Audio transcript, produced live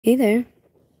Hey there.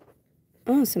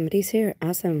 Oh, somebody's here.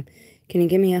 Awesome. Can you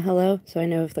give me a hello so I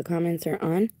know if the comments are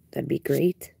on? That'd be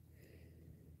great.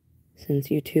 Since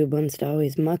YouTube wants to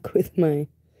always muck with my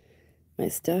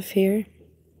stuff here.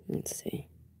 Let's see.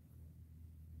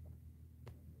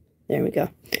 There we go.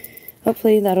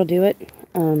 Hopefully that'll do it.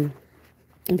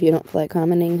 If you don't feel like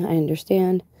commenting, I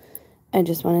understand. I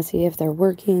just want to see if they're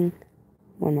working.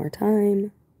 One more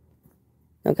time.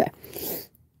 Okay.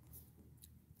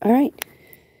 All right.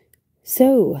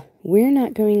 So, we're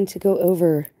not going to go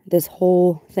over this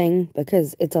whole thing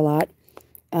because it's a lot.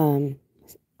 A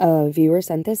viewer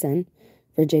sent this in.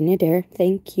 Virginia Dare,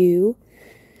 thank you.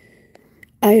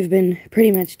 I've been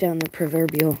pretty much down the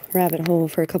proverbial rabbit hole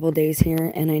for a couple days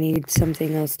here, and I need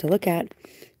something else to look at.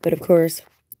 But of course,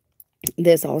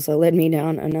 this also led me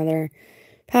down another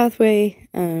pathway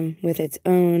with its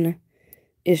own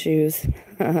issues.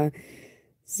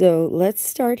 So let's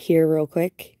start here real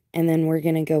quick, and then we're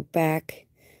going to go back,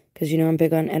 because you know I'm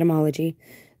big on etymology.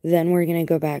 Then we're going to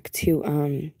go back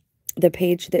to the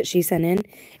page that she sent in.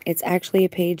 It's actually a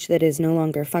page that is no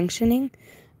longer functioning.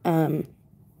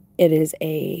 It is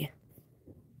I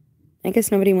guess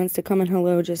nobody wants to comment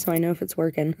hello just so I know if it's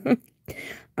working.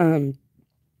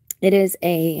 It is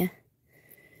a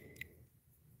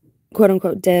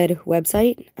quote-unquote dead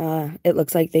website. It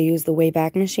looks like they use the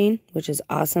Wayback Machine, which is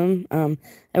awesome.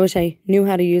 I wish I knew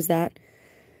how to use that,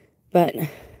 but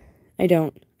I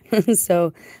don't.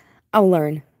 So I'll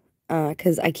learn,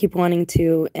 because I keep wanting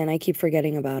to, and I keep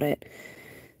forgetting about it.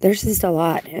 There's just a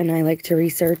lot, and I like to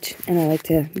research, and I like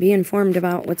to be informed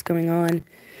about what's going on,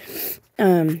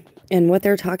 and what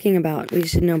they're talking about. We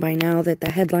should know by now that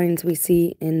the headlines we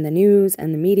see in the news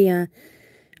and the media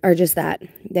are just that.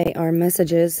 They are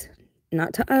messages,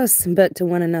 not to us, but to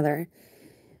one another.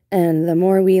 And the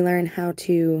more we learn how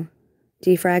to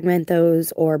defragment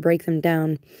those or break them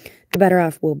down, the better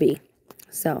off we'll be.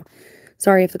 So,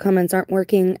 sorry if the comments aren't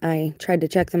working. I tried to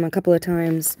check them a couple of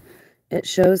times. It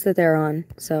shows that they're on,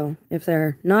 so if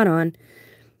they're not on,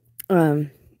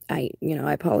 I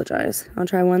apologize. I'll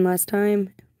try one last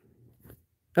time.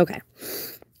 Okay.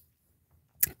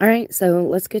 All right, so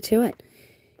let's get to it.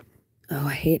 Oh,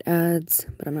 I hate ads,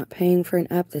 but I'm not paying for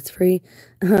an app that's free.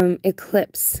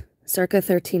 Eclipse, circa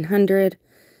 1300,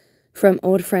 from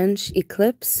Old French,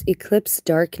 eclipse,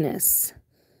 darkness.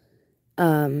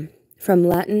 From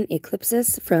Latin,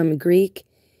 eclipsis, from Greek,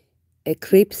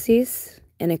 eclipsis,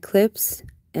 an eclipse,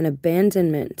 an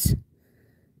abandonment.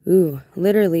 Ooh,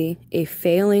 literally a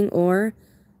failing or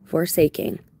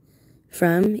forsaking.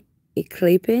 From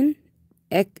eklipin,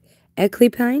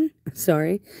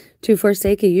 sorry, to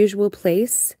forsake a usual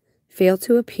place, fail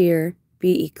to appear,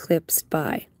 be eclipsed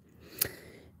by.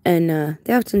 And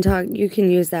they often talk, you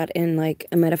can use that in like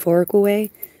a metaphorical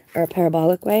way or a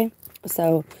parabolic way.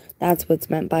 So that's what's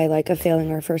meant by like a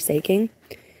failing or forsaking.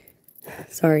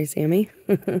 Sorry, Sammy.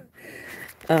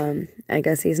 I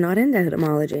guess he's not into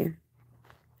etymology.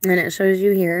 And it shows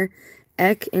you here,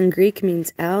 ek in Greek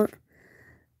means out.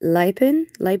 Lipin,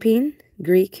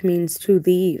 Greek means to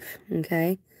leave,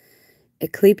 okay?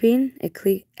 Eklipine,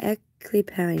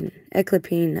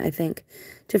 I think.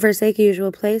 To forsake a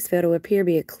usual place, fail to appear,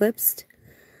 be eclipsed.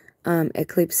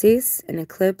 Eclipsis, an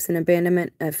eclipse, an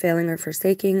abandonment, a failing or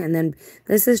forsaking. And then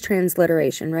this is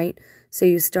transliteration, right? So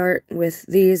you start with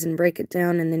these and break it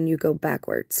down, and then you go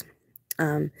backwards.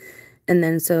 And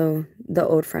then so the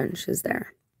Old French is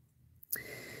there.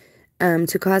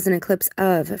 To cause an eclipse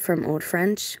of, from Old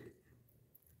French,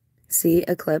 see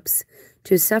eclipse,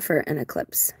 to suffer an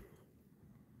eclipse.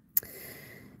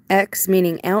 Ex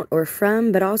meaning out or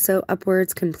from, but also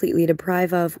upwards, completely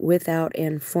deprive of, without,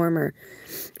 and former.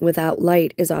 Without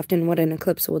light is often what an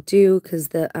eclipse will do, because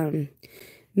the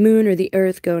moon or the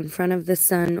earth go in front of the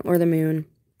sun or the moon,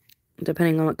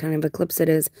 depending on what kind of eclipse it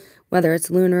is, whether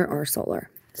it's lunar or solar.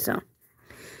 So,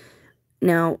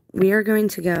 now we are going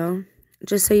to go,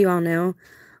 just so you all know,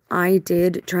 I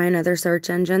did try another search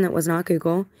engine that was not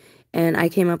Google, and I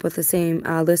came up with the same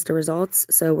list of results,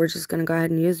 so we're just going to go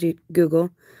ahead and use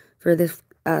Google for the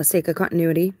sake of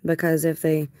continuity, because if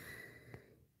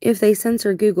they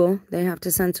censor Google, they have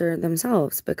to censor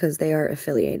themselves because they are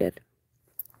affiliated.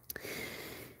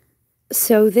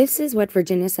 So this is what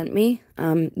Virginia sent me.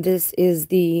 This is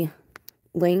the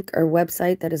link or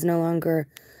website that is no longer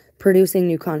producing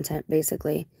new content,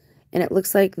 basically. And it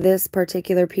looks like this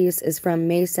particular piece is from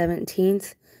May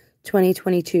 17th,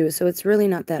 2022. So it's really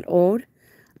not that old.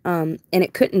 And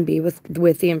it couldn't be with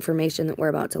the information that we're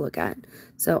about to look at.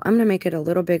 So I'm going to make it a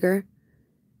little bigger.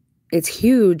 It's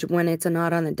huge when it's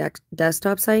not on the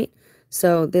desktop site.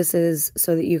 So this is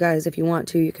so that you guys, if you want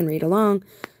to, you can read along.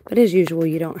 But as usual,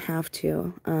 you don't have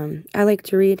to. I like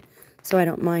to read, so I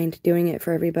don't mind doing it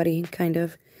for everybody, kind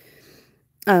of.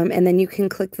 And then you can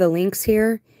click the links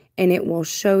here, and it will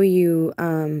show you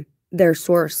their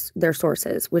sources,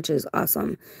 which is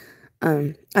awesome.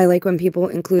 I like when people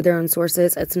include their own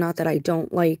sources. It's not that I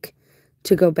don't like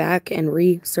to go back and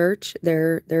research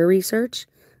their research,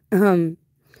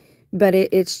 but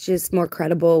it's just more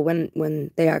credible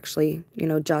when they actually, you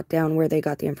know, jot down where they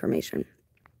got the information.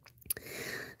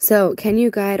 So, can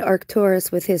you guide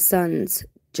Arcturus with his sons?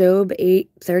 Job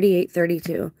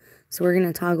 8:38-32. So we're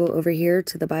going to toggle over here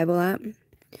to the Bible app.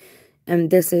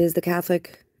 And this is the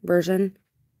Catholic version.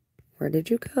 Where did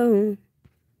you go?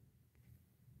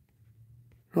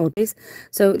 Hold please.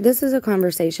 So this is a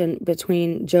conversation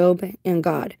between Job and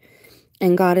God.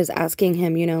 And God is asking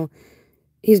him, you know,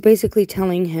 he's basically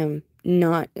telling him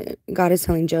God is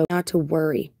telling Job not to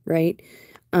worry, right?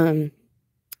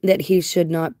 That he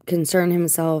should not concern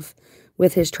himself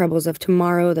with his troubles of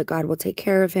tomorrow, that God will take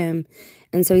care of him.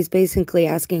 And so he's basically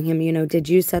asking him, you know, did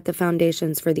you set the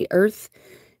foundations for the earth?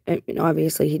 And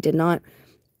obviously he did not.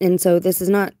 And so this is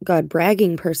not God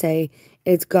bragging per se.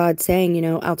 It's God saying, you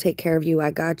know, I'll take care of you.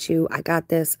 I got you. I got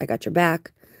this. I got your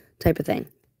back type of thing.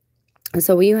 And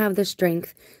so will you have the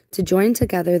strength to join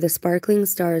together the sparkling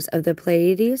stars of the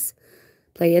Pleiades,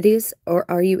 or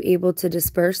are you able to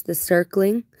disperse the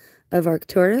circling of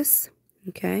Arcturus?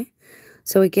 Okay.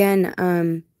 So again,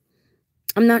 I'm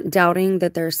not doubting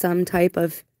that there's some type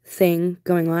of thing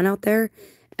going on out there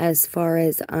as far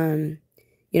as, you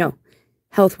know,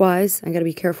 health-wise. I got to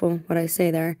be careful what I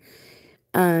say there.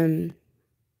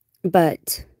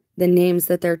 But the names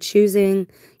that they're choosing,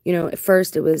 you know, at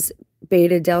first it was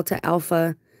beta, delta,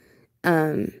 alpha,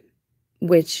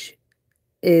 which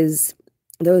is,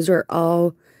 those are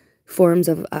all forms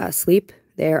of sleep.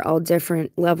 They're all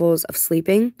different levels of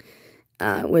sleeping,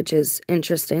 which is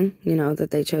interesting, you know,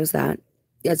 that they chose that.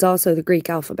 It's also the Greek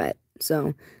alphabet.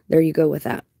 So there you go with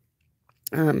that.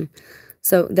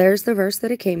 So there's the verse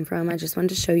that it came from. I just wanted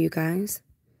to show you guys.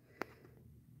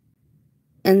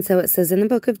 And so it says in the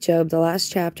book of Job, the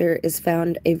last chapter is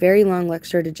found a very long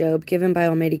lecture to Job given by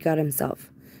Almighty God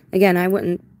himself. Again, I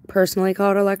wouldn't personally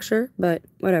call it a lecture, but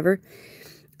whatever.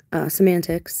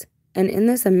 Semantics. And in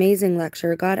this amazing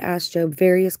lecture, God asked Job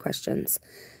various questions.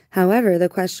 However, the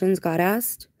questions God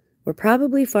asked were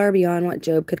probably far beyond what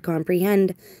Job could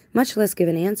comprehend, much less give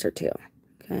an answer to.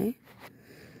 Okay.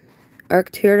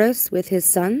 Arcturus with his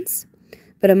sons.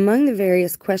 But among the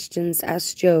various questions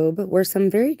asked Job were some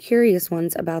very curious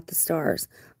ones about the stars.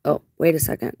 Oh, wait a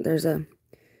second. There's a...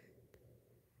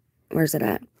 Where's it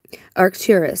at?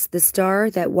 Arcturus, the star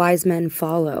that wise men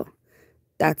follow.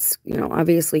 That's, you know,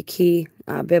 obviously key,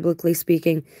 biblically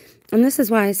speaking. And this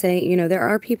is why I say, you know, there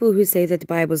are people who say that the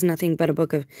Bible is nothing but a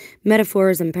book of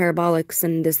metaphors and parabolics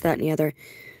and this, that, and the other.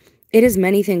 It is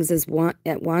many things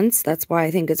at once. That's why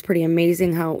I think it's pretty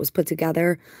amazing how it was put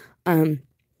together.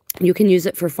 You can use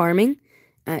it for farming.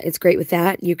 It's great with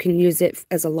that. You can use it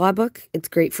as a law book. It's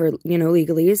great for, you know,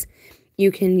 legalese. You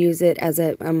can use it as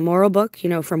a moral book, you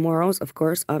know, for morals, of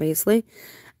course, obviously.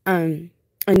 And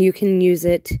you can use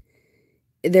it,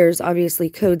 there's obviously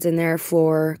codes in there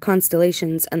for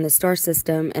constellations and the star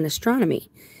system and astronomy.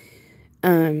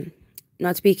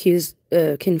 Not to be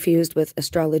confused with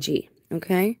astrology,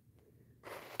 okay?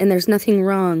 And there's nothing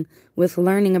wrong with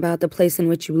learning about the place in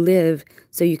which you live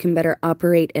so you can better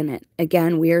operate in it.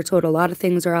 Again, we are told a lot of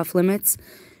things are off limits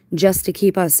just to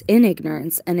keep us in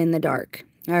ignorance and in the dark.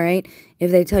 All right? If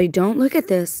they tell you, don't look at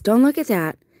this, don't look at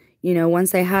that, you know,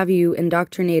 once they have you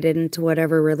indoctrinated into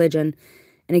whatever religion.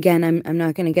 And again, I'm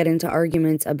not going to get into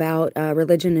arguments about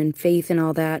religion and faith and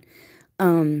all that.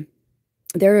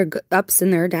 There are ups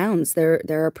and there are downs. There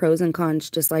are pros and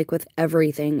cons, just like with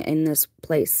everything in this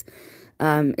place.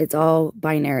 It's all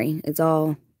binary. It's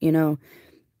all, you know,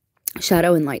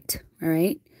 shadow and light. All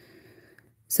right.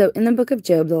 So in the book of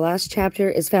Job, the last chapter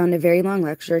is found a very long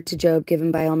lecture to Job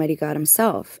given by Almighty God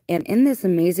himself. And in this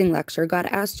amazing lecture, God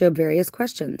asked Job various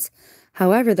questions.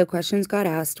 However, the questions God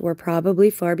asked were probably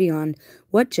far beyond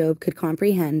what Job could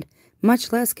comprehend,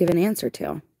 much less give an answer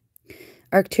to.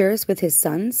 Arcturus with his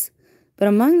sons. But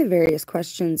among the various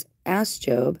questions asked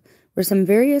Job were some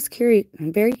very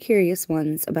curious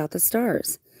ones about the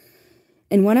stars.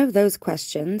 And one of those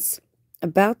questions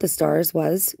about the stars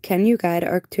was, can you guide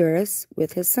Arcturus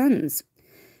with his sons?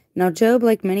 Now Job,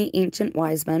 like many ancient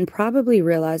wise men, probably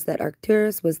realized that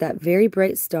Arcturus was that very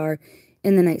bright star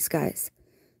in the night skies.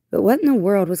 But what in the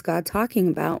world was God talking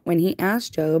about when he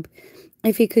asked Job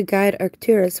if he could guide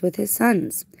Arcturus with his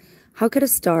sons? How could a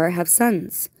star have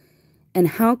sons? And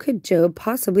how could Job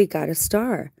possibly got a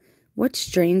star? What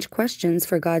strange questions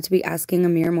for God to be asking a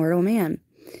mere mortal man.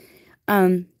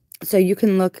 So you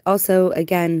can look also,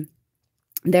 again,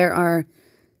 there are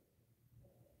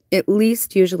at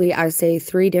least usually I say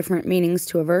 3 different meanings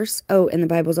to a verse. Oh, and the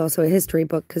Bible's also a history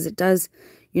book because it does,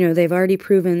 they've already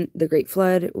proven the Great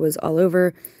Flood was all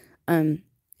over, and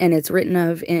it's written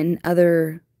of in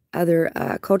other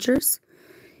cultures.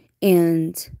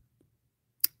 And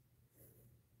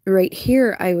right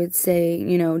here, I would say,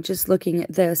 just looking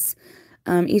at this,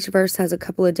 each verse has a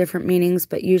couple of different meanings,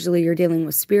 but usually you're dealing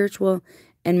with spiritual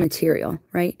and material,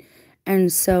 right?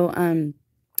 And so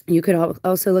you could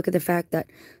also look at the fact that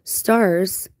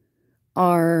stars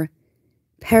are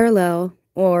parallel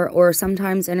or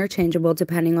sometimes interchangeable,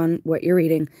 depending on what you're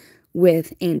reading,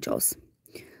 with angels.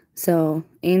 So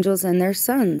angels and their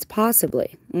sons,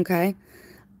 possibly, okay?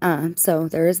 So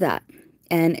there is that.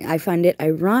 And I find it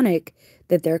ironic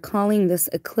that they're calling this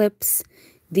eclipse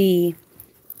the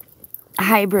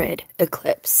hybrid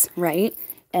eclipse, right?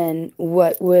 And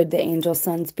what would the angel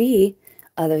sons be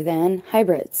other than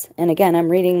hybrids? And again, I'm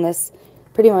reading this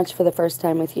pretty much for the first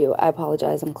time with you. I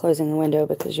apologize. I'm closing the window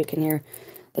because you can hear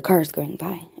the cars going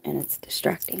by and it's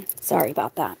distracting. Sorry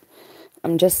about that.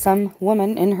 I'm just some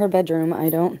woman in her bedroom. I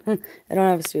don't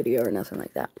have a studio or nothing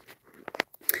like that.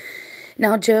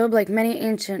 Now Job, like many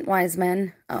ancient wise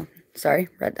men,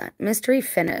 read that. Mystery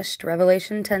finished,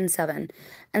 Revelation 10:7.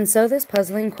 And so this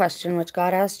puzzling question which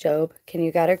God asked Job, can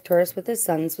you get Arcturus with his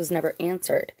sons, was never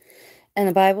answered. And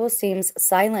the Bible seems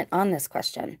silent on this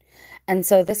question. And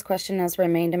so this question has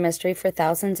remained a mystery for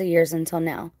thousands of years until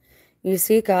now. You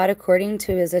see, God, according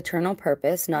to his eternal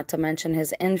purpose, not to mention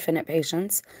his infinite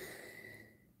patience,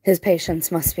 his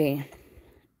patience must be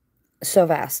so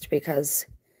vast, because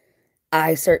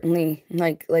I certainly,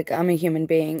 like I'm a human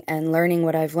being, and learning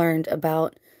what I've learned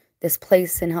about this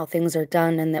place and how things are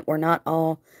done and that we're not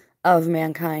all of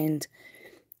mankind,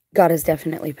 God is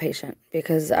definitely patient,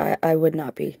 because I would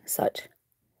not be such.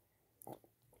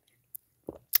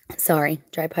 Sorry,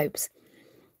 dry pipes.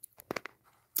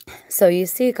 So you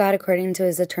see, God, according to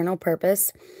his eternal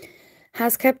purpose,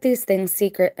 has kept these things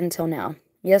secret until now.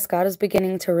 Yes, God is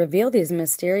beginning to reveal these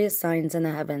mysterious signs in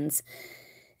the heavens.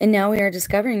 And now we are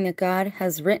discovering that God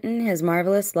has written his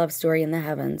marvelous love story in the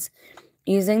heavens,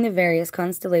 using the various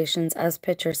constellations as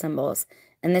picture symbols.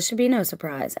 And this should be no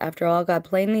surprise. After all, God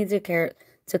plainly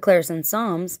declares in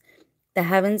Psalms, the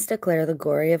heavens declare the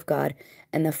glory of God,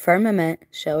 and the firmament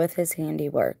showeth his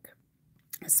handiwork.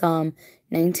 Psalm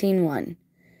 19:1.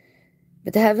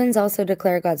 But the heavens also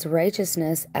declare God's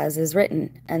righteousness, as is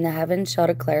written, and the heavens shall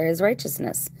declare his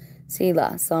righteousness.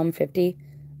 Selah, Psalm 50,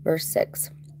 verse 6.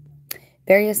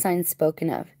 Various signs spoken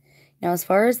of. Now, as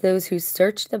far as those who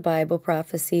search the Bible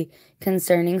prophecy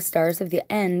concerning stars of the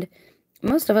end,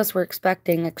 most of us were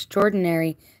expecting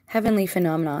extraordinary heavenly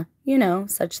phenomena,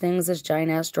 such things as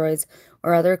giant asteroids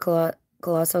or other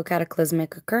colossal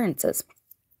cataclysmic occurrences.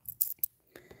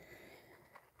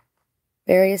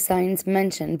 Various signs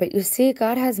mentioned, but you see,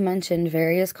 God has mentioned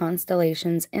various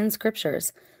constellations in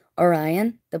scriptures: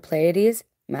 Orion, the Pleiades,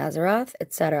 Mazzaroth,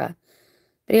 etc.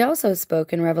 But he also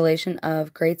spoke in Revelation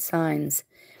of great signs.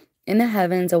 In the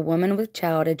heavens, a woman with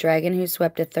child, a dragon who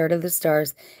swept a third of the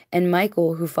stars, and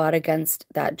Michael who fought against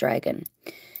that dragon.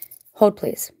 Hold,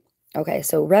 please. Okay,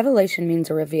 so revelation means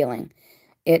a revealing.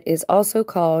 It is also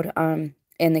called,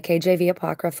 in the KJV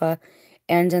Apocrypha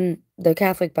and in the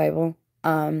Catholic Bible,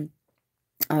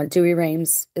 Dewey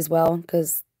Rheims as well,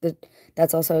 because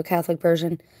that's also a Catholic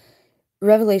version,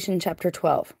 Revelation chapter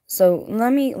 12. So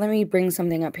let me bring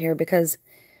something up here, because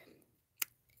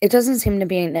it doesn't seem to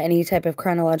be in any type of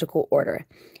chronological order.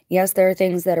 Yes, there are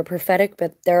things that are prophetic,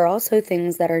 but there are also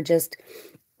things that are just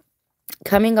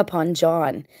coming upon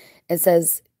John. It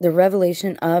says the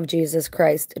revelation of Jesus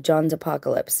Christ, John's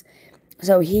apocalypse.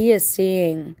 So he is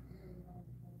seeing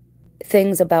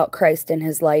things about Christ in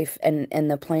his life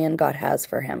and the plan God has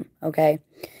for him, okay?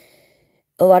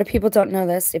 A lot of people don't know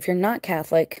this. If you're not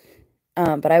Catholic,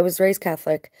 but I was raised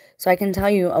Catholic, so I can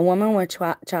tell you, a woman with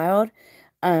child,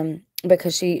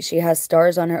 because she has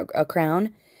stars on her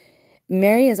crown,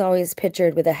 Mary is always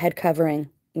pictured with a head covering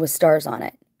with stars on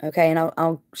it, okay? And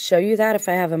I'll show you that if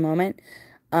I have a moment.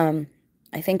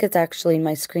 I think it's actually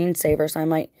my screensaver, so I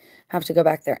might have to go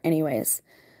back there anyways.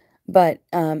 But,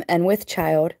 and with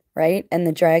child, right? And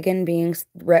the dragon being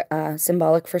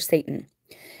symbolic for Satan.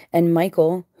 And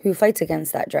Michael, who fights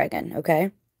against that dragon,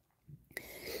 okay?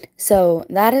 So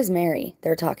that is Mary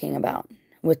they're talking about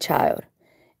with child.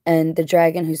 And the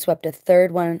dragon who swept a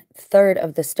third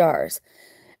of the stars.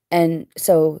 And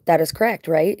so that is correct,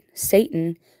 right?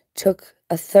 Satan took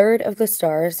a third of the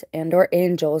stars and or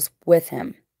angels with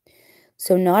him.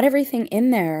 So not everything in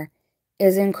there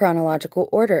is in chronological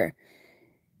order.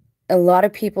 A lot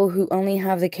of people who only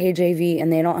have the KJV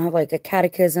and they don't have like a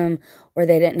catechism, or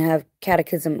they didn't have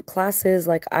catechism classes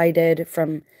like I did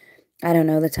from, I don't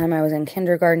know, the time I was in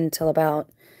kindergarten till about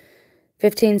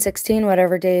 15, 16,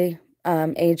 whatever day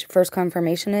age first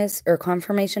confirmation is, or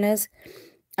confirmation is.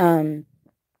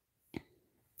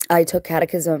 I took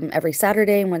catechism every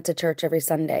Saturday and went to church every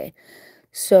Sunday.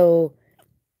 So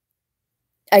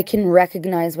I can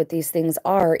recognize what these things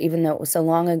are, even though it was so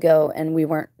long ago and we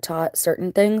weren't taught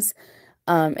certain things.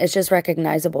 It's just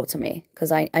recognizable to me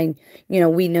because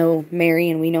we know Mary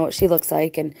and we know what she looks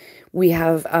like, and we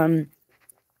have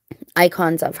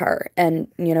icons of her, and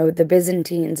the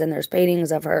Byzantines, and there's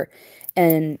paintings of her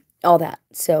and all that.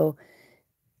 So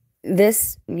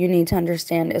this, you need to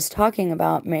understand, is talking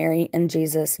about Mary and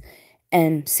Jesus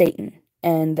and Satan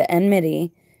and the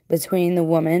enmity between the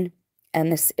woman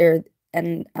and the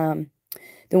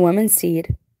woman's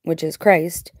seed, which is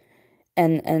Christ,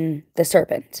 and the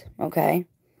serpent. Okay,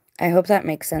 I hope that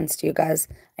makes sense to you guys.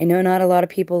 I know not a lot of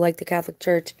people like the Catholic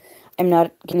Church. I'm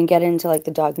not going to get into like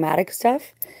the dogmatic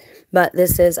stuff, but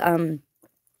this is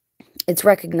it's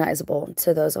recognizable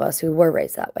to those of us who were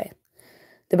raised that way.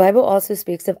 The Bible also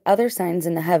speaks of other signs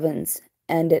in the heavens,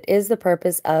 and it is the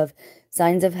purpose of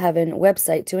Signs of Heaven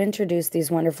website to introduce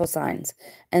these wonderful signs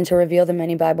and to reveal the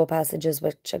many Bible passages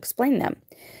which explain them.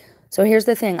 So here's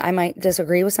the thing. I might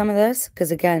disagree with some of this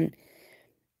because, again,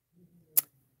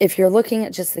 if you're looking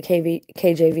at just the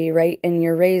KJV, right, and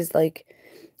you're raised like,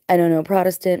 I don't know,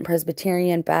 Protestant,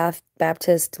 Presbyterian,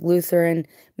 Baptist, Lutheran,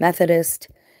 Methodist,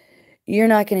 you're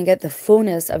not going to get the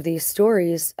fullness of these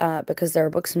stories because there are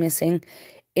books missing,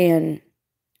 and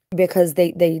because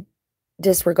they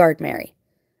disregard Mary.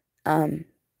 And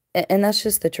that's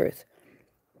just the truth.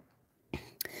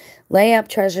 Lay up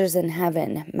treasures in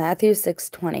heaven, Matthew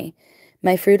 6:20.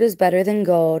 My fruit is better than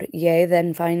gold, yea,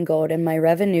 than fine gold, and my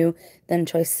revenue than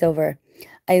choice silver.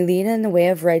 I lead in the way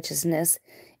of righteousness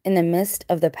in the midst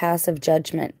of the paths of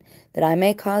judgment, that I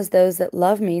may cause those that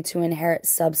love me to inherit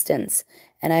substance,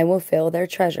 and I will fill their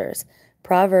treasures.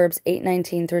 Proverbs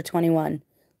 8:19 through 21.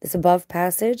 This above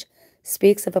passage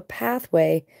speaks of a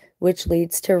pathway which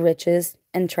leads to riches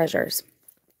and treasures.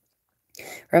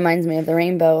 Reminds me of the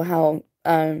rainbow, how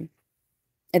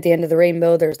at the end of the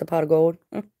rainbow there's the pot of gold.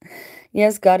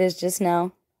 Yes, God is just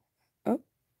now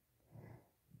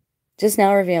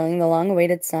revealing the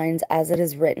long-awaited signs as it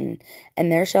is written.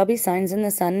 And there shall be signs in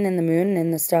the sun and in the moon and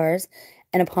in the stars,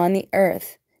 and upon the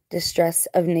earth distress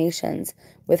of nations,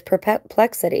 with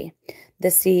perplexity,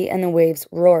 the sea and the waves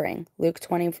roaring. Luke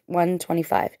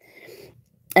 21:25.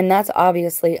 And that's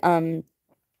obviously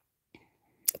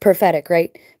prophetic,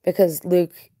 right? Because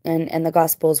Luke and the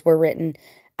Gospels were written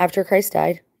after Christ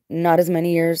died. Not as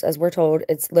many years as we're told.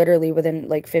 It's literally within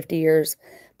like 50 years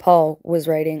Paul was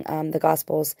writing the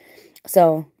Gospels.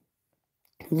 So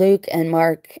Luke and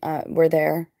Mark were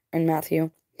there, and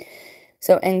Matthew.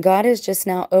 So, and God is just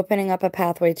now opening up a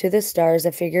pathway to the stars,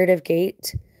 a figurative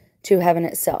gate to heaven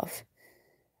itself,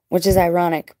 which is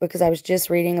ironic because I was just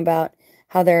reading about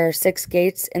how there are 6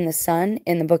 gates in the sun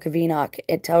in the book of Enoch.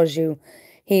 It tells you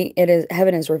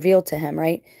heaven is revealed to him,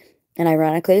 right? And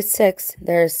ironically, it's 6.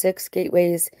 There are 6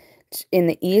 gateways in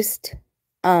the east,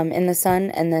 in the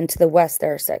sun, and then to the west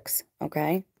there are 6.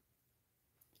 Okay.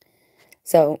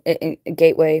 So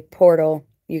gateway, portal,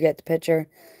 you get the picture.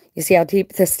 You see how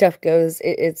deep this stuff goes.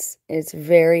 It's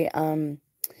very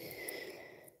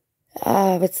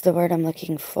what's the word I'm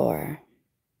looking for?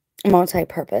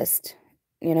 Multi-purposed.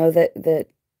 That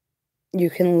you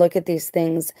can look at these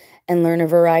things and learn a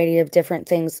variety of different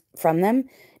things from them,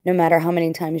 no matter how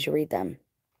many times you read them.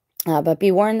 But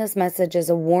be warned, this message is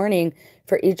a warning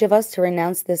for each of us to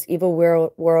renounce this evil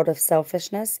world of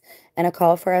selfishness, and a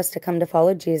call for us to come to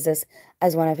follow Jesus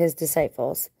as one of his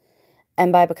disciples.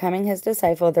 And by becoming his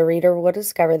disciple, the reader will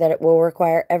discover that it will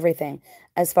require everything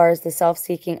as far as the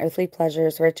self-seeking earthly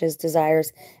pleasures, riches,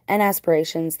 desires, and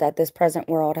aspirations that this present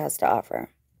world has to offer.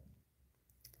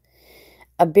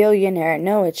 A billionaire,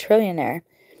 no, a trillionaire.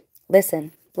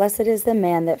 Listen, blessed is the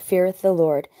man that feareth the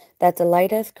Lord, that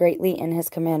delighteth greatly in his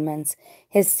commandments.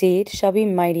 His seed shall be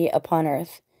mighty upon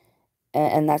earth.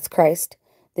 And that's Christ.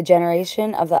 The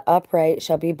generation of the upright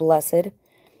shall be blessed.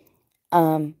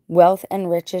 Wealth and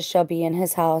riches shall be in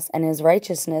his house, and his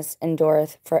righteousness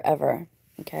endureth forever.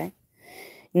 Okay.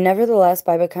 Nevertheless,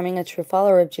 by becoming a true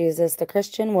follower of Jesus, the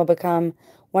Christian will become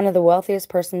one of the wealthiest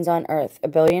persons on earth. A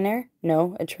billionaire?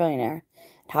 No, a trillionaire.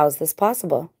 How is this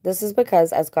possible? This is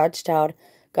because, as God's child,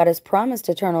 God has promised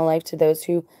eternal life to those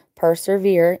who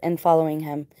persevere in following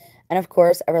him. And of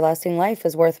course, everlasting life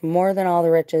is worth more than all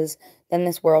the riches than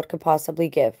this world could possibly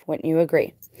give. Wouldn't you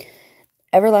agree?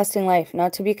 Everlasting life,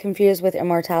 not to be confused with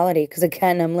immortality, because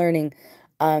again, I'm learning,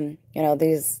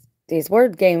 these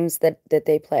word games that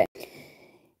they play.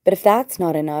 But if that's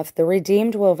not enough, the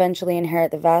redeemed will eventually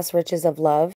inherit the vast riches of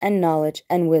love and knowledge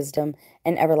and wisdom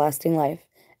and everlasting life,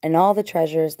 and all the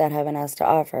treasures that heaven has to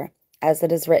offer. As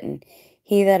it is written,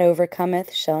 He that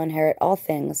overcometh shall inherit all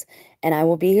things, and I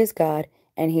will be his God,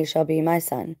 and he shall be my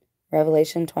son.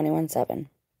 Revelation 21:7.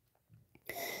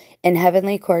 In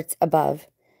heavenly courts above,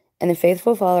 and the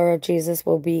faithful follower of Jesus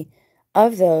will be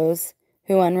of those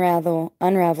who unravel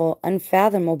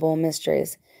unfathomable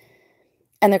mysteries.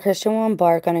 And the Christian will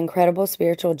embark on incredible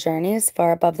spiritual journeys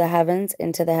far above the heavens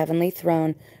into the heavenly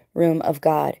throne room of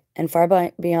God, and far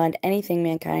beyond anything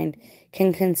mankind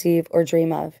can conceive or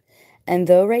dream of. And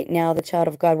though right now the child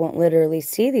of God won't literally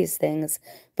see these things,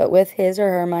 but with his or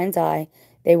her mind's eye,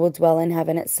 they will dwell in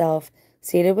heaven itself,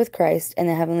 seated with Christ in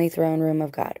the heavenly throne room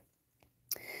of God.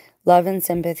 Love and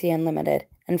sympathy unlimited.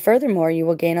 And furthermore, you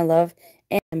will gain a love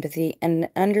and sympathy and an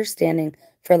understanding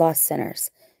for lost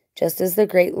sinners. Just as the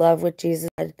great love which Jesus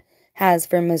has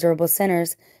for miserable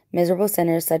sinners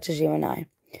such as you and I.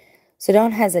 So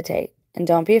don't hesitate, and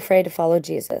don't be afraid to follow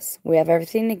Jesus. We have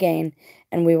everything to gain,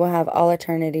 and we will have all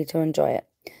eternity to enjoy it.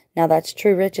 Now that's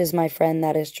true riches, my friend,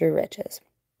 that is true riches.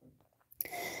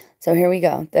 So here we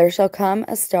go. There shall come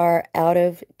a star out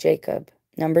of Jacob.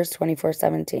 Numbers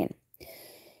 24:17.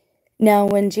 Now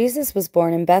when Jesus was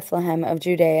born in Bethlehem of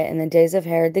Judea in the days of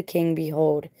Herod the king,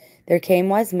 behold, there came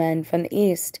wise men from the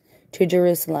east to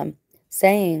Jerusalem,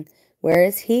 saying, Where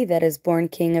is he that is born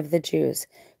King of the Jews?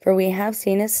 For we have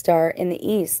seen his star in the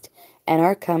east, and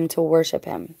are come to worship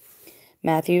him.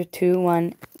 Matthew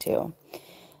 2:1-2.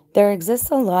 There exists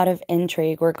a lot of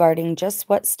intrigue regarding just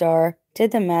what star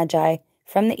did the Magi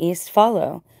from the east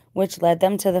follow, which led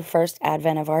them to the first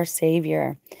advent of our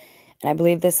Savior. And I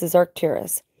believe this is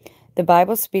Arcturus. The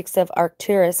Bible speaks of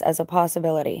Arcturus as a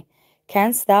possibility.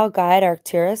 Canst thou guide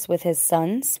Arcturus with his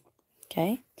sons?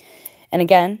 Okay. And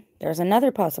again, there's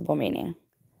another possible meaning.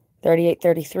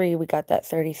 38:33, we got that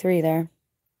 33 there.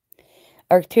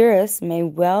 Arcturus may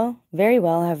very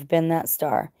well have been that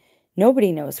star.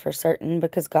 Nobody knows for certain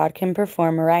because God can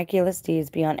perform miraculous deeds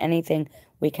beyond anything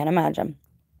we can imagine.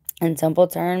 In simple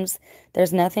terms,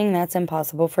 there's nothing that's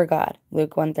impossible for God.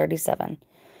 Luke 1:37.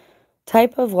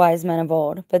 Type of wise men of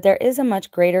old, but there is a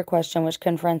much greater question which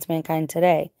confronts mankind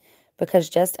today, because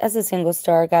just as a single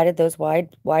star guided those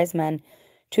wise men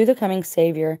to the coming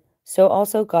Savior, so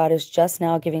also God is just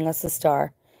now giving us a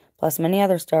star, plus many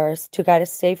other stars, to guide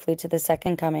us safely to the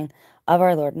second coming of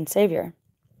our Lord and Savior.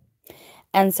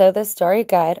 And so the starry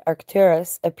guide,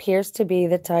 Arcturus, appears to be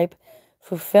the type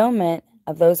fulfillment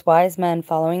of those wise men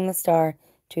following the star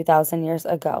 2,000 years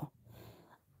ago.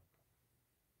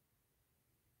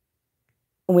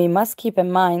 We must keep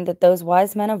in mind that those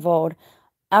wise men of old,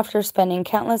 after spending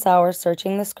countless hours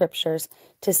searching the scriptures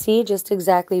to see just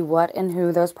exactly what and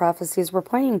who those prophecies were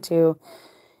pointing to,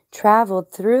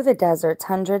 traveled through the deserts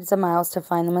hundreds of miles to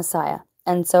find the Messiah.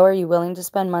 And so are you willing to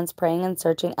spend months praying and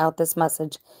searching out this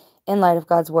message in light of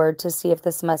God's word to see if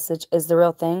this message is the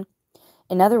real thing?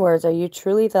 In other words, are you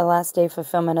truly the last day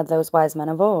fulfillment of those wise men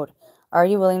of old? Are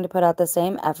you willing to put out the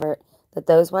same effort that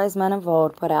those wise men of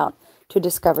old put out to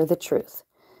discover the truth?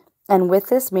 And with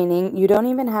this meaning, you don't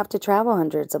even have to travel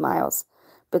hundreds of miles.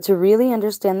 But to really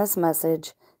understand this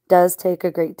message does take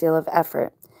a great deal of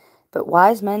effort. But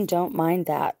wise men don't mind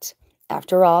that.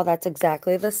 After all, that's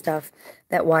exactly the stuff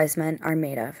that wise men are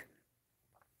made of.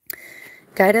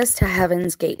 Guide us to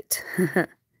Heaven's Gate.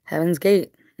 Heaven's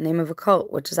Gate, name of a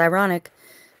cult, which is ironic,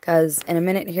 because in a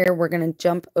minute here, we're going to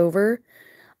jump over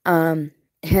and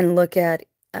look at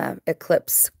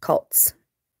eclipse cults.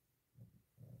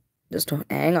 Just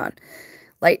hang on.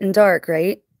 Light and dark,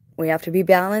 right? We have to be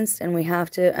balanced, and we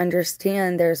have to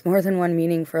understand there's more than one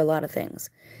meaning for a lot of things.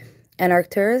 And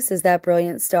Arcturus is that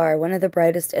brilliant star, one of the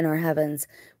brightest in our heavens,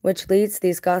 which leads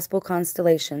these gospel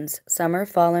constellations, summer,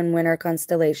 fall, and winter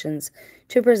constellations,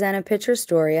 to present a picture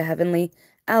story, a heavenly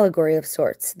allegory of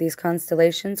sorts. These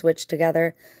constellations, which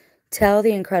together tell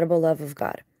the incredible love of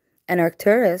God. And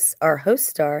Arcturus, our host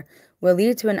star, will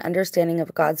lead to an understanding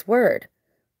of God's word.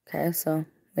 Okay, so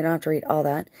we don't have to read all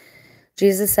that.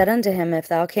 Jesus said unto him, If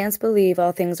thou canst believe,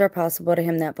 all things are possible to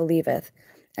him that believeth.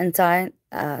 And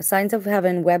Signs of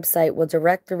Heaven website will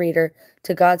direct the reader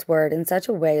to God's word in such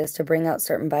a way as to bring out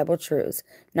certain Bible truths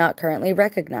not currently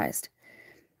recognized.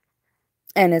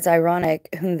 And it's ironic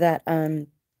that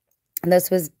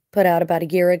this was put out about a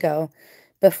year ago,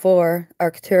 before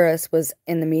Arcturus was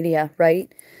in the media, right?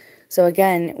 So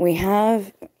again, we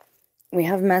have we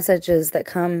have messages that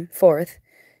come forth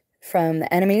from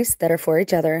the enemies that are for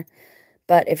each other.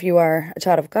 But if you are a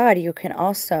child of God, you can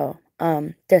also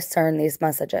discern these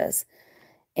messages.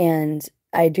 And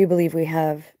I do believe we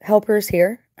have helpers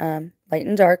here, light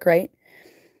and dark, right?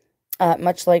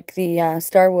 Much like the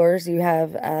Star Wars, you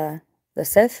have the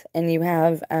Sith and you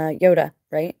have Yoda,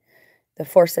 right? The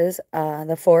forces,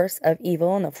 the force of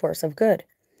evil and the force of good.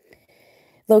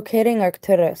 Locating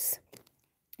Arcturus.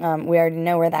 We already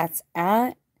know where that's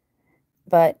at,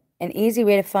 but an easy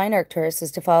way to find Arcturus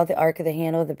is to follow the arc of the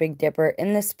handle of the Big Dipper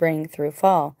in the spring through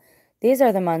fall. These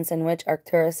are the months in which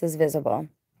Arcturus is visible.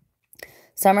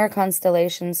 Summer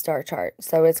constellation star chart.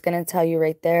 So it's going to tell you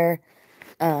right there.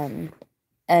 And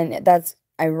that's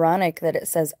ironic that it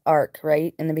says arc,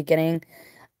 right, in the beginning,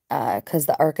 because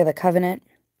the Ark of the Covenant.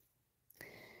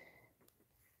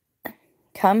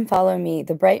 Come, follow me.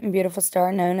 The bright and beautiful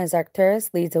star known as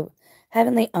Arcturus leads a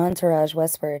heavenly entourage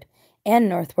westward and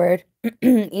northward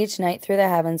each night through the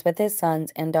heavens with his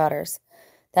sons and daughters.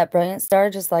 That brilliant star,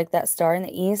 just like that star in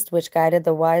the east, which guided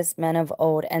the wise men of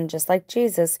old, and just like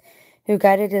Jesus, who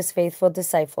guided his faithful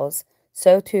disciples,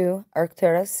 so too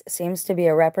Arcturus seems to be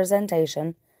a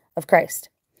representation of Christ.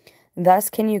 Thus,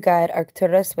 can you guide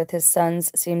Arcturus with his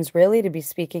sons seems really to be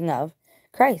speaking of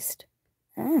Christ.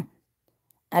 Oh,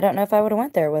 I don't know if I would have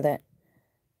went there with it.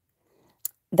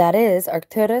 That is,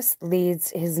 Arcturus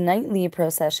leads his nightly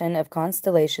procession of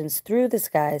constellations through the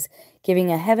skies, giving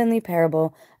a heavenly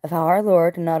parable of how our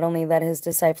Lord not only led his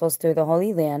disciples through the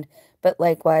Holy Land, but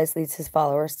likewise leads his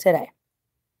followers today.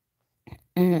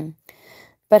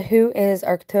 But who is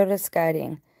Arcturus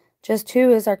guiding? Just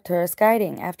who is Arcturus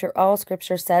guiding? After all,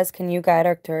 Scripture says, can you guide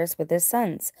Arcturus with his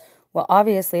sons? Well,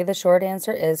 obviously, the short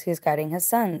answer is he's guiding his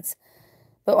sons.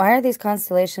 But why are these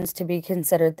constellations to be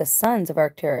considered the sons of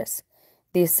Arcturus?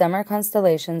 These summer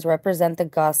constellations represent the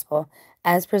gospel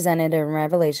as presented in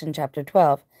Revelation chapter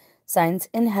 12. Signs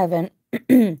in heaven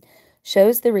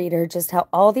shows the reader just how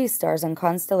all these stars and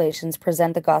constellations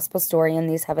present the gospel story in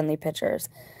these heavenly pictures.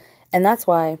 And that's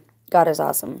why God is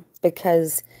awesome,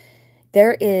 because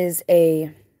there is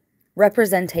a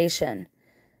representation,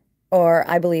 or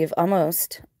I believe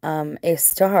almost a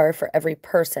star for every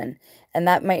person. And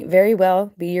that might very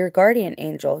well be your guardian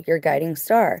angel, your guiding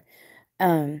star.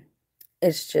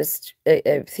 It's just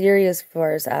a theory as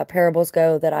far as parables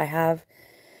go that I have,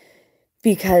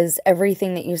 because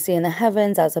everything that you see in the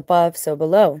heavens, as above, so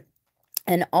below.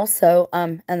 And also,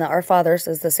 and the Our Father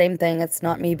says the same thing. It's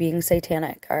not me being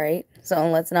satanic, all right? So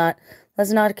let's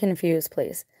not confuse,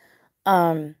 please.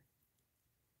 No,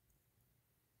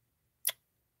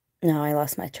 I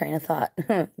lost my train of thought.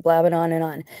 Blabbing on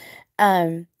and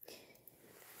on.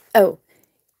 Oh,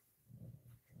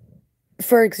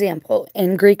 for example,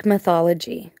 in Greek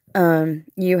mythology,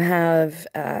 you have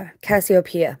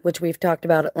Cassiopeia, which we've talked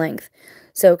about at length.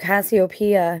 So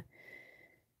Cassiopeia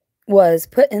was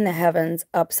put in the heavens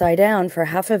upside down for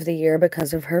half of the year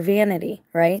because of her vanity,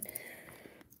 right?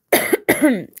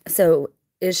 So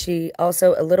is she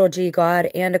also a little g god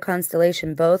and a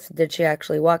constellation both? Did she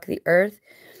actually walk the earth?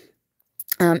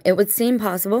 It would seem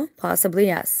possible, possibly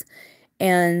yes.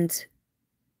 And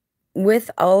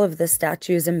with all of the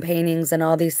statues and paintings and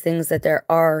all these things that there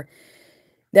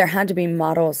had to be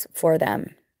models for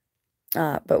them.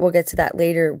 But we'll get to that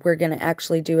later. We're going to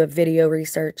actually do a video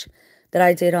research that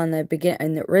I did on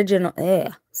the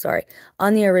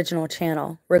original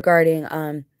channel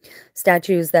regarding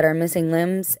statues that are missing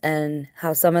limbs and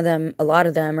how a lot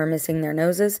of them are missing their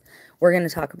noses. We're going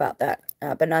to talk about that,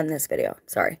 but not in this video.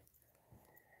 Sorry.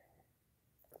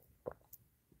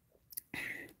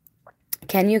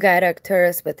 Can you guide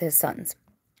Arcturus with his sons?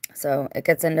 So it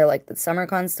gets into like the summer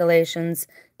constellations,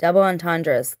 double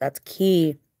entendres. That's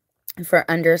key for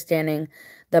understanding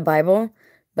the Bible,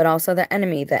 but also the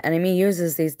enemy. The enemy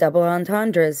uses these double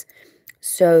entendres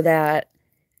so that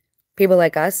people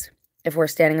like us, if we're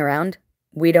standing around,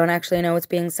 we don't actually know what's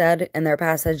being said, and they're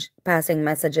passing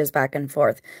messages back and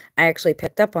forth. I actually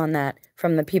picked up on that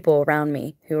from the people around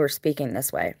me who were speaking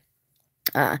this way.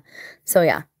 So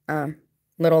yeah,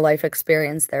 little life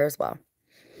experience there as well.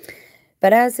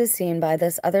 But as is seen by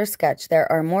this other sketch,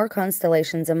 there are more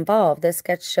constellations involved. This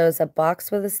sketch shows a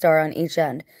box with a star on each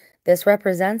end. This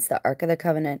represents the Ark of the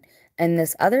Covenant. And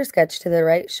this other sketch to the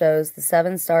right shows the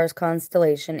 7 stars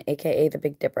constellation, aka the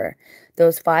Big Dipper.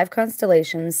 Those 5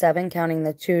 constellations, 7 counting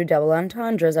the 2 double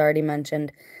entendres already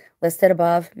mentioned, listed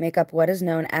above, make up what is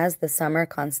known as the summer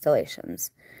constellations.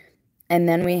 And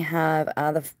then we have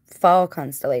the fall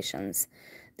constellations.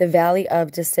 The Valley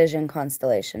of Decision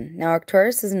constellation. Now,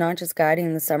 Arcturus is not just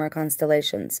guiding the summer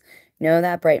constellations. Know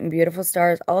that bright and beautiful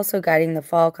star is also guiding the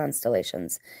fall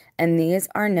constellations, and these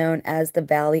are known as the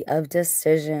Valley of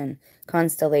Decision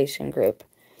constellation group.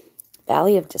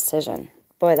 Valley of Decision.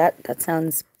 Boy, that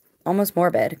sounds almost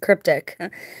morbid, cryptic.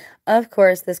 Of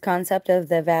course, this concept of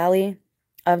the Valley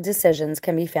of Decisions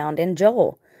can be found in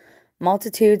Joel.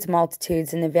 Multitudes,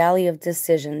 multitudes in the valley of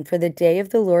decision, for the day of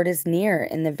the Lord is near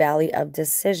in the valley of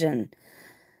decision.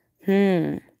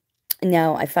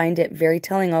 Now, I find it very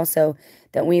telling also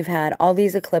that we've had all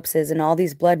these eclipses and all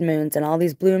these blood moons and all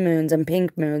these blue moons and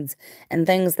pink moons and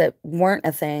things that weren't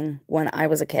a thing when I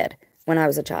was a kid, when I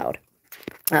was a child.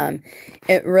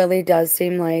 It really does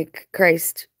seem like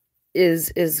Christ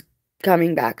is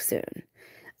coming back soon.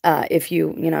 If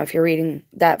you're reading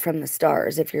that from the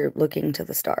stars, if you're looking to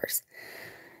the stars.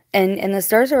 And the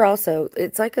stars are also,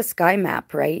 it's like a sky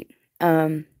map, right?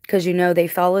 Because they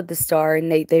followed the star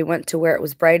and they went to where it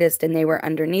was brightest and they were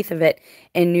underneath of it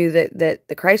and knew that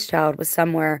the Christ child was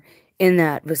somewhere in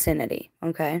that vicinity,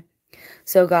 okay?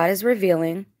 So God is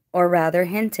revealing, or rather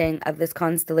hinting, of this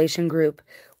constellation group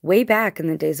way back in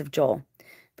the days of Joel.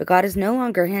 But God is no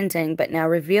longer hinting, but now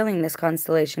revealing this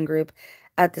constellation group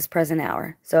at this present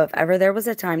hour. So if ever there was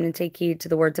a time to take heed to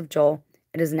the words of Joel,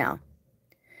 it is now.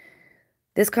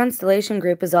 This constellation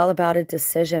group is all about a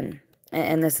decision.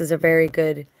 And this is a very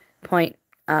good point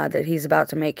that he's about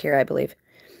to make here, I believe.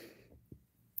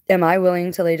 Am I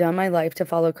willing to lay down my life to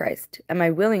follow Christ? Am I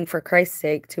willing for Christ's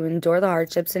sake to endure the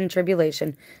hardships and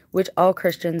tribulation which all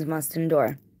Christians must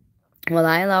endure? Will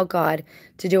I allow God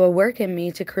to do a work in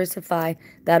me to crucify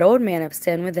that old man of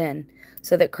sin within,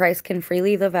 so that Christ can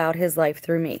freely live out his life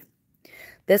through me?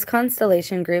 This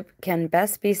constellation group can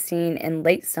best be seen in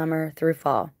late summer through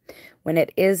fall, when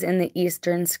it is in the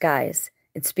eastern skies.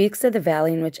 It speaks of the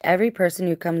valley in which every person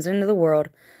who comes into the world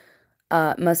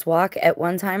must walk at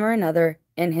one time or another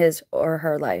in his or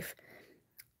her life.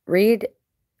 Read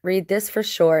this for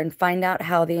sure and find out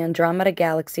how the Andromeda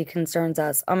Galaxy concerns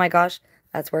us. Oh my gosh,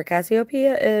 that's where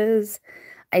Cassiopeia is.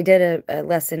 I did a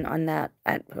lesson on that.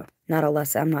 Not a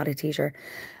lesson, I'm not a teacher.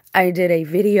 I did a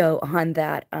video on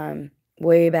that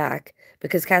way back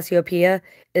because Cassiopeia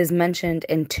is mentioned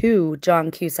in 2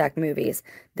 John Cusack movies.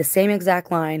 The same exact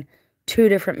line, 2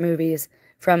 different movies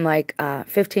from like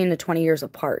 15 to 20 years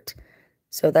apart.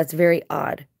 So that's very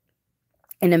odd.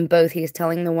 And in both, he's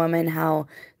telling the woman how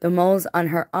the moles on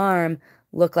her arm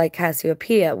look like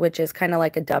Cassiopeia, which is kind of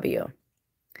like a W.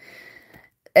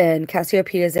 And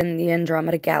Cassiopeia is in the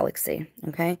Andromeda Galaxy,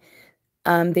 okay?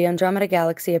 The Andromeda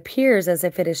Galaxy appears as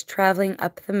if it is traveling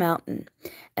up the mountain.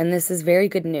 And this is very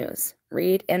good news.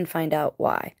 Read and find out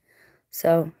why.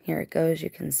 So here it goes. You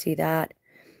can see that.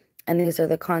 And these are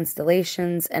the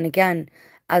constellations. And again,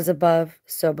 as above,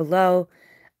 so below.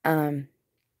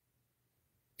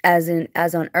 As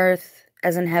on earth,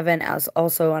 as in heaven, as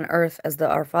also on earth, as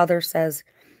our Father says.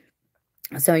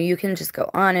 So you can just go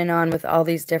on and on with all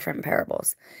these different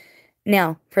parables.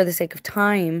 Now, for the sake of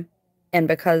time, and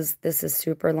because this is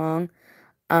super long,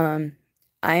 I'm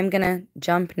going to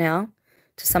jump now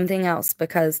to something else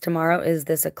because tomorrow is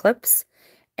this eclipse.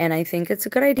 And I think it's a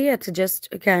good idea to just,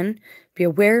 again, be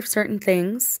aware of certain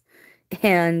things.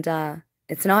 And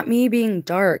it's not me being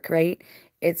dark, right?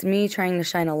 It's me trying to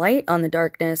shine a light on the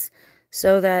darkness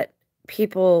so that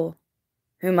people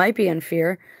who might be in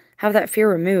fear have that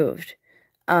fear removed.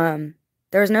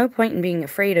 There's no point in being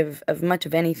afraid of much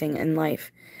of anything in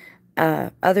life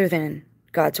other than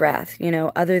God's wrath,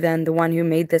 other than the one who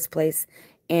made this place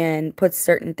and puts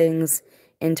certain things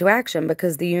into action,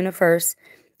 because the universe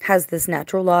has this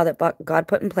natural law that God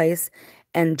put in place,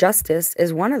 and justice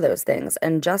is one of those things.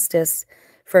 And justice,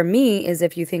 for me, is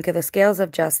if you think of the scales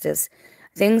of justice,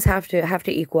 things have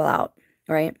to equal out,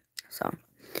 right? So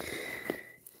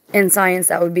in science,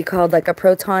 that would be called like a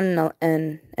proton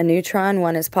and a neutron.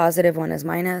 One is positive, one is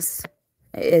minus.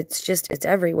 It's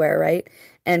everywhere, right?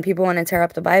 And people want to tear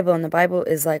up the Bible, and the Bible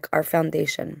is like our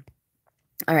foundation.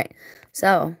 All right,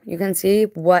 so you can see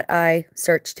what I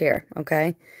searched here,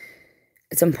 okay?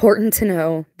 It's important to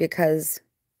know because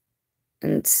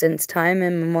since time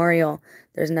immemorial,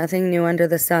 there's nothing new under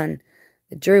the sun.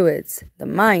 The Druids, the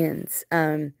Mayans,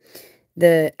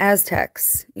 the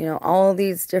Aztecs, all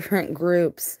these different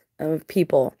groups of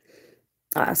people,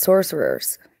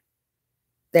 sorcerers,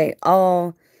 they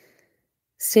all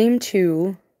seem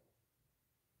to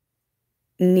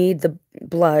need the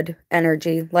blood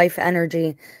energy, life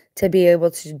energy, to be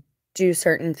able to do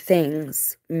certain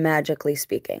things, magically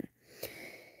speaking.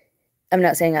 I'm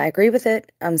not saying I agree with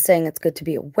it. I'm saying it's good to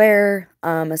be aware,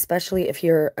 especially if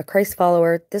you're a Christ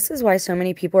follower. This is why so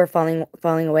many people are falling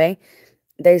away.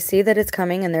 They see that it's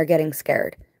coming and they're getting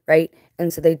scared, right?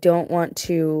 And so they don't want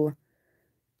to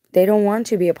They don't want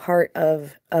to be a part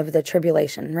of the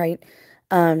tribulation, right?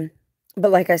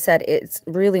 But like I said, it's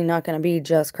really not going to be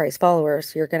just Christ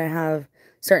followers. You're going to have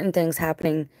certain things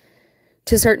happening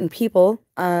to certain people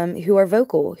who are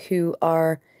vocal, who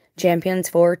are champions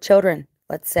for children,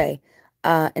 let's say,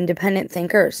 independent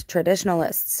thinkers,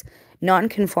 traditionalists,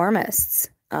 nonconformists,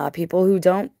 people who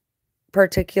don't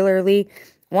particularly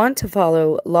want to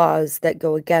follow laws that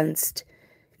go against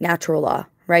natural law,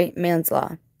 right? Man's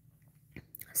law.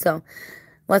 So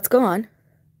let's go on.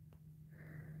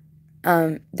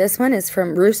 This one is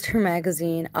from Rooster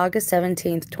Magazine, August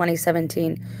 17th,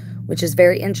 2017, which is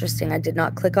very interesting. I did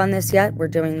not click on this yet. We're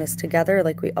doing this together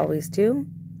like we always do.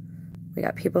 We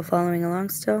got people following along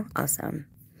still. Awesome.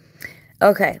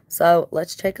 Okay, so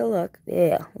let's take a look.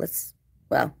 Yeah,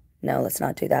 well, no, let's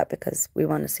not do that because we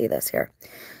want to see this here.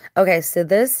 Okay, so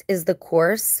this is the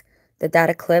course that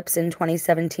eclipse in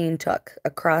 2017 took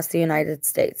across the United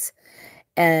States.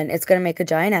 And it's going to make a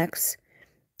giant X.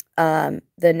 The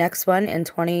next one in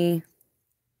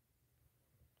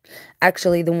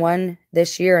actually the one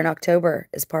this year in October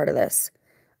is part of this,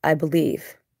 I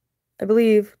believe,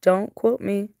 don't quote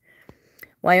me.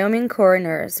 Wyoming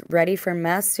coroners ready for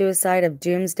mass suicide of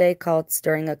doomsday cults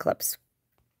during eclipse.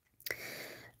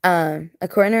 A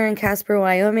coroner in Casper,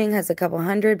 Wyoming has a couple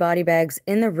hundred body bags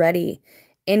in the ready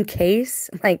in case,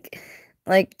 like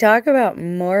talk about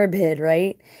morbid,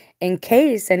 right? In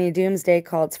case any doomsday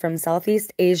cults from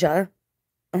Southeast Asia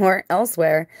or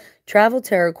elsewhere travel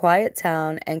to her quiet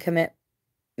town and commit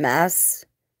mass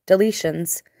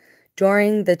deletions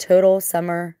during the total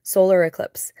summer solar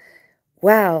eclipse.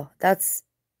 Wow, that's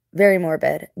very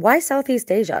morbid. Why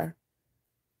Southeast Asia?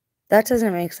 That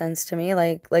doesn't make sense to me.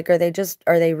 Like are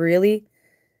they really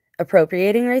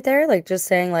appropriating right there? Like just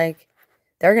saying like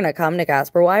they're gonna come to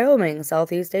Casper, Wyoming,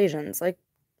 Southeast Asians. Like,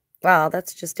 wow,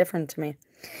 that's just different to me.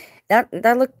 That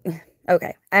look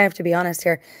okay. I have to be honest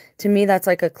here. To me, that's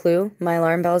like a clue. My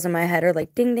alarm bells in my head are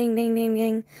like ding, ding, ding,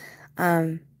 ding,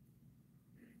 ding.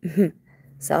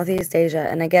 Southeast Asia.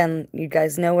 And again, you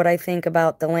guys know what I think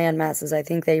about the land masses. I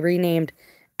think they renamed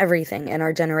everything in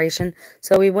our generation,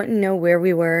 so we wouldn't know where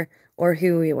we were or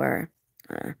who we were.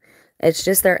 It's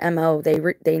just their MO.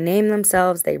 They name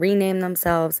themselves. They rename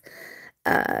themselves.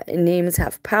 Names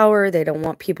have power. They don't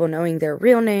want people knowing their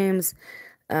real names.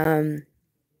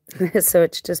 So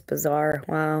it's just bizarre.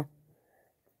 Wow.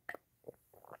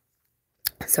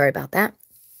 Sorry about that.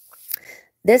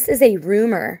 This is a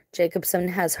rumor Jacobson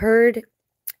has heard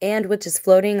and which is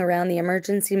floating around the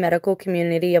emergency medical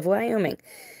community of Wyoming,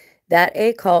 that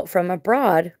a cult from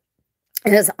abroad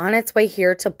is on its way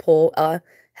here to pull a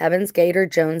Heaven's Gate or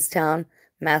Jonestown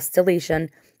mass deletion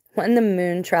when the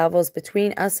moon travels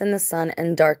between us and the sun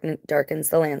and darkens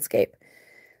the landscape.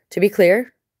 To be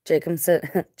clear,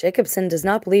 Jacobson does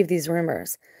not believe these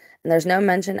rumors, and there's no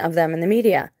mention of them in the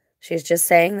media. She's just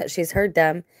saying that she's heard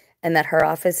them and that her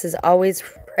office is always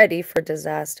ready for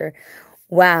disaster.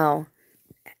 Wow.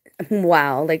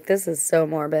 Wow, like this is so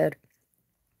morbid.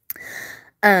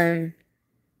 Oh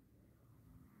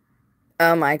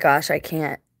my gosh, I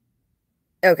can't.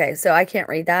 Okay, so I can't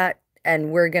read that,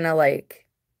 and we're gonna like,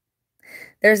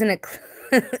 there's an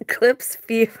eclipse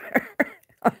fever.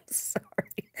 I'm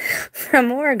sorry.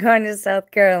 From Oregon to South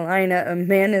Carolina, a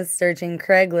man is searching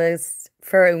Craigslist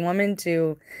for a woman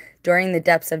to, during the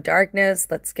depths of darkness.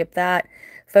 Let's skip that.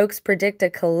 Folks predict a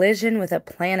collision with a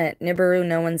planet Nibiru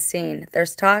no one's seen.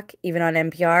 There's talk, even on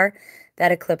NPR,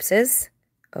 that eclipses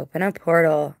open a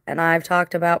portal. And I've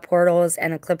talked about portals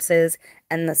and eclipses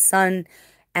and the sun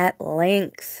at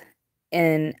length.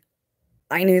 And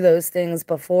I knew those things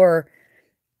before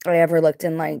I ever looked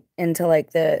into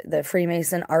the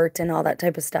Freemason art and all that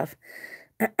type of stuff.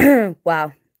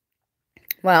 Wow.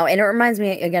 Wow. And it reminds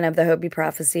me again of the Hopi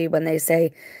prophecy when they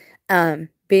say,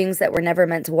 beings that were never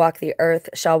meant to walk the earth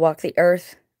shall walk the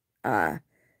earth, at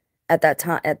that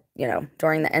time,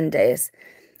 during the end days.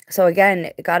 So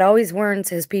again, God always warns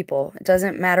his people. It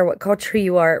doesn't matter what culture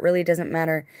you are. It really doesn't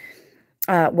matter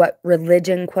what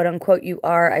religion, quote unquote, you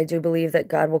are. I do believe that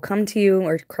God will come to you,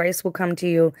 or Christ will come to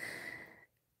you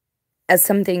as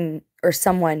something or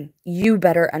someone you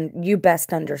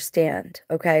best understand,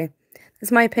 okay?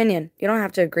 That's my opinion. You don't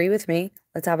have to agree with me.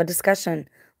 Let's have a discussion.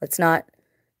 Let's not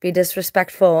be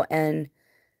disrespectful and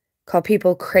call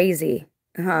people crazy.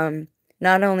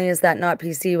 Not only is that not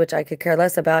PC, which I could care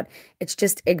less about, it's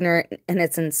just ignorant and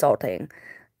it's insulting.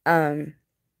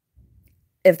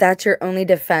 If that's your only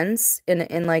defense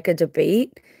in like a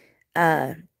debate,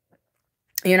 you're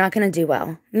not going to do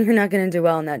well. You're not going to do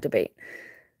well in that debate.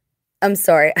 I'm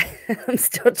sorry. I'm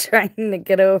still trying to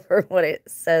get over what it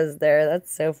says there.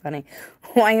 That's so funny.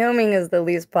 Wyoming is the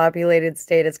least populated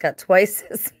state. It's got twice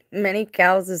as many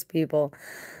cows as people.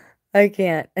 I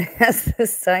can't. As the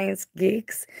science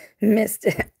geeks,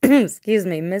 excuse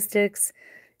me, mystics,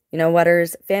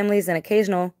 whaters, families, and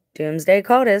occasional doomsday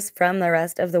cultists from the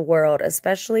rest of the world,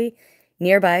 especially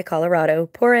nearby Colorado,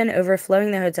 pour in,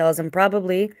 overflowing the hotels and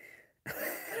probably.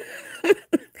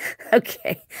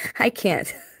 Okay, I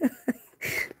can't.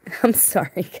 I'm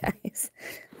sorry, guys.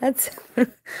 That's.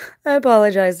 I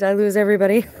apologize. Did I lose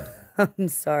everybody? I'm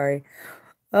sorry.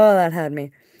 Oh, that had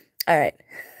me. All right.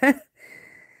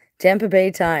 Tampa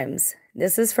Bay Times.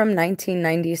 This is from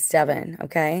 1997,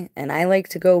 okay? And I like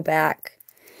to go back.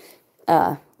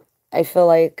 I feel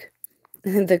like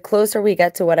the closer we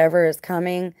get to whatever is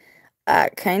coming,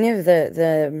 kind of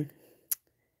the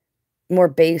more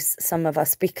base some of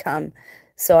us become.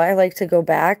 So I like to go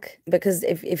back because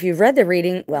if you've read the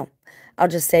reading, well, I'll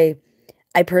just say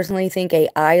I personally think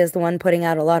AI is the one putting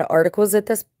out a lot of articles at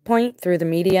this point through the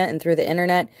media and through the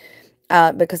internet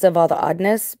because of all the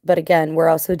oddness. But again, we're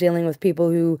also dealing with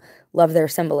people who love their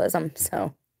symbolism.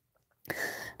 So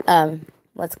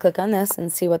let's click on this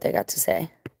and see what they got to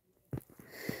say.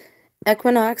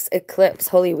 Equinox Eclipse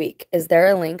Holy Week. Is there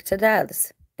a link to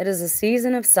deaths? It is a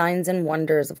season of signs and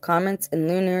wonders, of comets and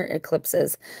lunar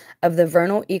eclipses, of the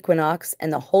vernal equinox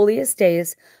and the holiest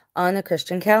days on the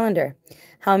Christian calendar.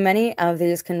 How many of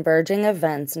these converging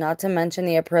events, not to mention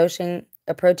the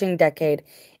approaching decade,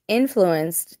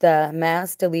 influenced the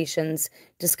mass deletions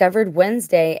discovered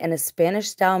Wednesday in a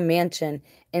Spanish-style mansion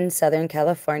in Southern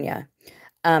California?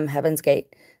 Heaven's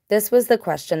Gate. This was the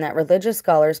question that religious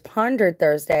scholars pondered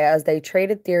Thursday as they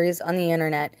traded theories on the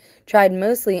internet, tried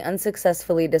mostly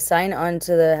unsuccessfully to sign on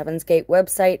to the Heaven's Gate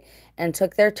website, and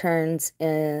took their turns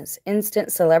as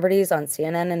instant celebrities on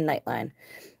CNN and Nightline.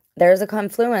 There's a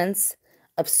confluence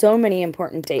of so many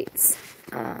important dates.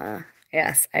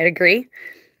 Yes, I'd agree.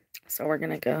 So we're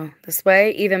going to go this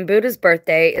way. Even Buddha's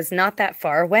birthday is not that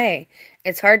far away.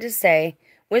 It's hard to say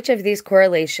which of these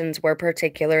correlations were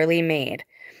particularly made.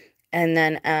 And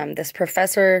then this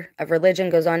professor of religion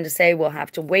goes on to say we'll have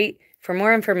to wait for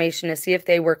more information to see if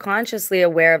they were consciously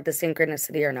aware of the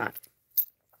synchronicity or not.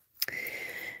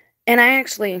 And I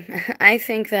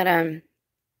think that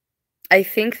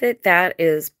that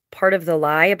is part of the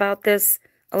lie about this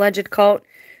alleged cult,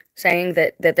 saying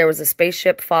that there was a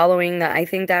spaceship following that. I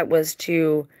think that was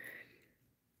to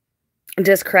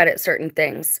discredit certain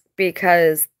things,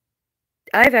 because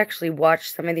I've actually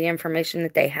watched some of the information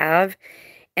that they have.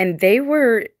 And they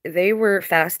were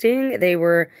fasting. They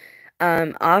were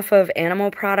off of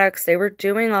animal products. They were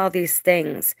doing all these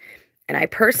things. And I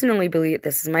personally believe,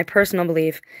 this is my personal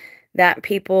belief, that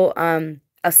people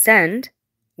ascend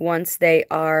once they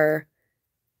are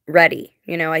ready.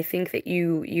 I think that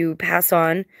you pass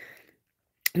on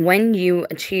when you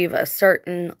achieve a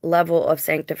certain level of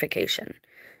sanctification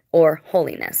or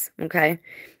holiness, okay?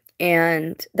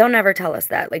 And they'll never tell us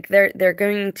that. Like they're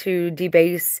going to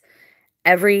debase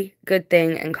every good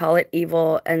thing and call it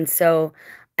evil. And so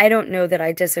I don't know that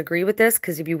I disagree with this,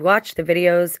 because if you watch the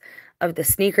videos of the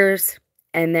sneakers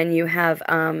and then you have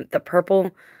the purple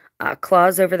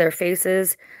claws over their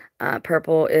faces,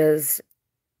 purple is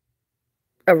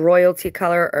a royalty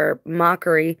color or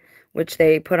mockery, which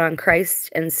they put on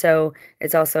Christ. And so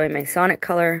it's also a Masonic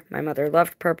color. My mother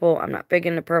loved purple. I'm not big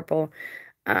into purple.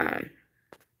 Now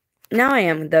I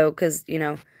am, though, because,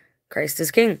 Christ is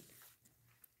king.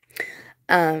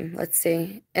 Let's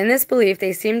see. In this belief,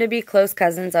 they seem to be close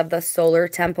cousins of the solar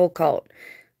temple cult.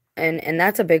 And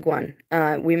that's a big one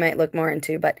we might look more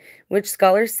into, but which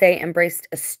scholars say embraced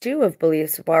a stew of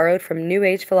beliefs borrowed from New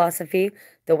Age philosophy,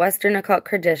 the Western occult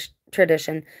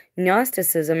tradition,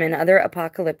 Gnosticism, and other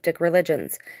apocalyptic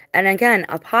religions. And again,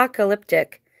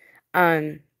 apocalyptic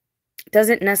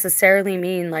doesn't necessarily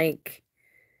mean like,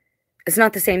 it's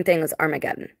not the same thing as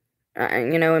Armageddon.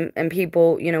 And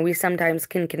people, we sometimes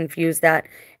can confuse that,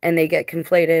 and they get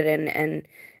conflated and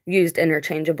used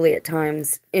interchangeably at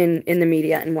times in the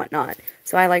media and whatnot.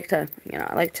 So I like to,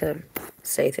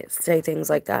 say things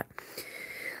like that.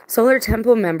 Solar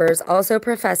Temple members, also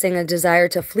professing a desire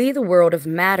to flee the world of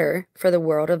matter for the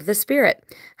world of the spirit,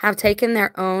 have taken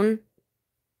their own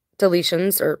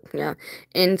deletions,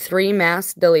 in 3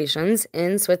 mass deletions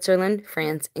in Switzerland,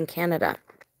 France, and Canada.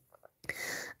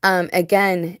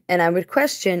 Again, and I would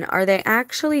question, are they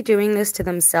actually doing this to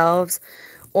themselves?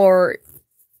 Or,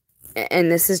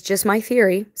 and this is just my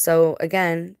theory, so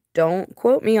again, don't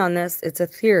quote me on this, it's a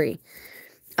theory.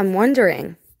 I'm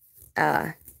wondering,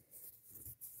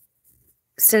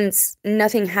 since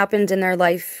nothing happened in their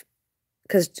life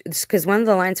because one of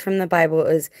the lines from the Bible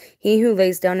is, "He who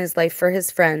lays down his life for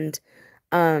his friend,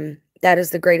 that is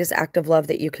the greatest act of love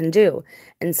that you can do."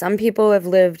 And some people have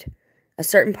lived a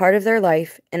certain part of their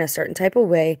life in a certain type of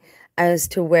way as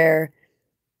to where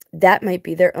that might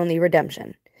be their only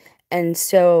redemption. And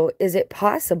so, is it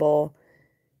possible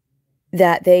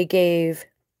that they gave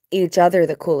each other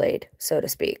the Kool-Aid, so to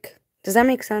speak? Does that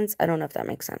make sense? I don't know if that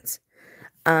makes sense.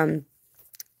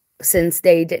 Since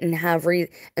they didn't have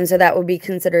and so that would be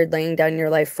considered laying down your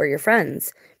life for your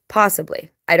friends.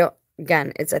 Possibly. I don't,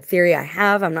 again, it's a theory I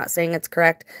have. I'm not saying it's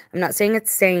correct. I'm not saying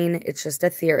it's sane. It's just a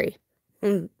theory.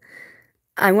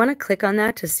 I want to click on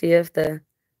that to see if the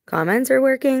comments are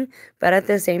working, but at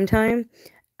the same time,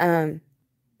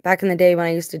 back in the day when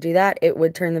I used to do that, it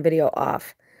would turn the video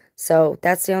off. So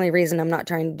that's the only reason I'm not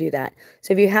trying to do that.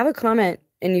 So if you have a comment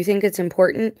and you think it's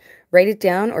important, write it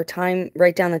down or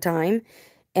write down the time,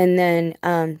 and then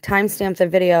timestamp the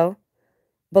video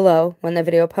below when the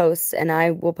video posts, and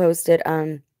I will post it.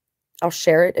 I'll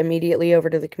share it immediately over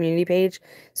to the community page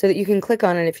so that you can click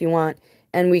on it if you want,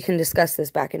 and we can discuss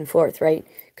this back and forth, right?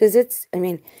 Because I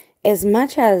mean, as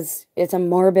much as it's a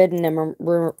morbid and a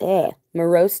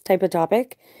morose type of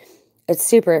topic, it's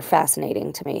super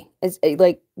fascinating to me. It's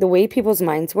like the way people's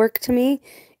minds work to me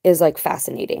is like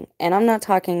fascinating. And I'm not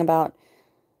talking about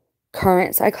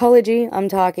current psychology. I'm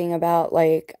talking about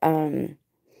like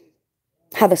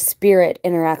how the spirit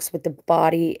interacts with the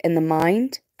body and the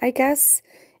mind, I guess.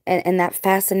 And that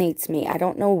fascinates me. I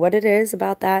don't know what it is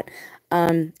about that.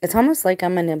 It's almost like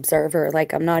I'm an observer.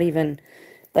 Like I'm not even,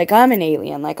 like I'm an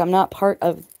alien. Like I'm not part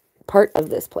of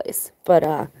this place,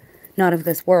 but not of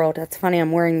this world. That's funny.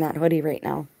 I'm wearing that hoodie right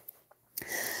now.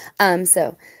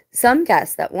 So some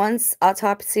guess that once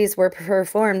autopsies were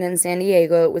performed in San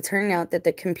Diego, it would turn out that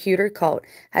the computer cult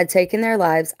had taken their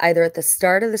lives either at the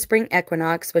start of the spring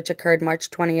equinox, which occurred March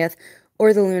 20th,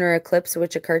 or the lunar eclipse,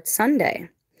 which occurred Sunday.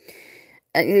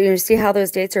 You see how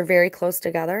those dates are very close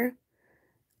together?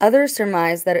 Others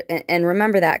surmise that, and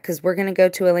remember that because we're going to go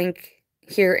to a link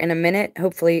here in a minute.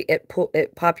 Hopefully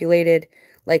it populated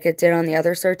like it did on the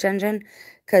other search engine,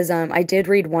 because I did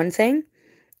read one thing,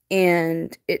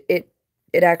 and it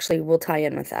actually will tie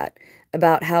in with that,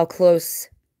 about how close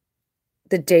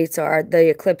the dates are, the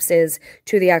eclipse is,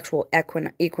 to the actual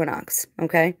equinox,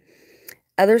 okay?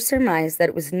 Others surmise that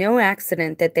it was no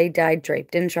accident that they died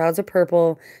draped in shrouds of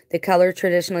purple, the color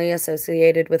traditionally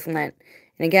associated with Lent.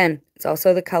 And again, it's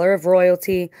also the color of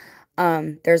royalty.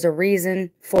 There's a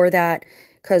reason for that,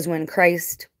 because when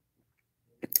Christ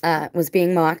was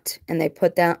being mocked and they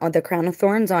put that on the crown of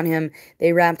thorns on him,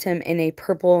 they wrapped him in a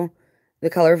purple, the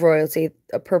color of royalty,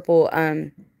 a purple,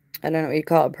 I don't know what you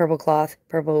call it, purple cloth,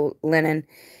 purple linen.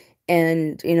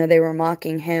 And, you know, they were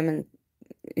mocking him, and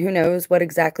who knows what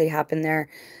exactly happened there.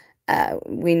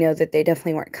 We know that they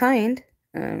definitely weren't kind,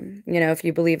 you know, if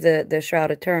you believe the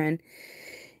Shroud of Turin.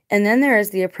 And then there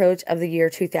is the approach of the year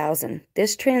 2000.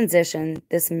 This transition,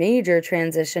 this major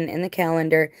transition in the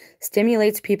calendar,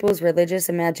 stimulates people's religious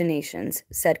imaginations,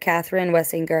 said Catherine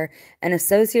Wessinger, an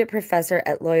associate professor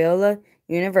at Loyola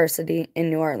University in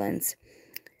New Orleans.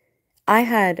 I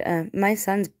had my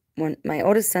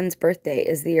oldest son's birthday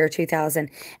is the year 2000,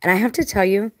 and I have to tell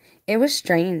you, it was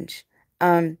strange.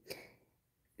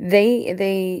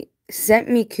 They sent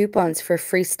me coupons for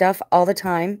free stuff all the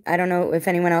time. I don't know if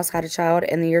anyone else had a child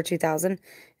in the year 2000.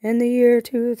 In the year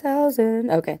 2000.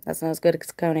 Okay, that's not as good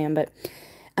as Conan, but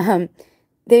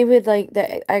they would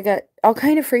I got all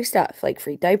kind of free stuff, like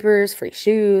free diapers, free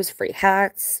shoes, free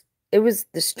hats. It was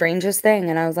the strangest thing,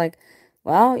 and I was like,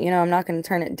 well, you know, I'm not going to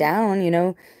turn it down, you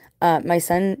know. My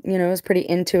son, you know, is pretty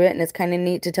into it, and it's kind of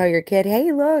neat to tell your kid,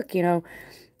 hey, look, you know,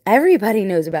 everybody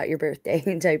knows about your birthday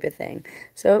type of thing.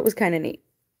 So it was kind of neat.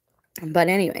 But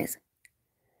anyways,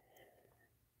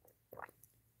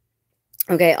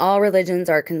 okay, all religions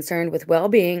are concerned with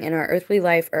well-being in our earthly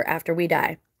life or after we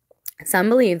die. Some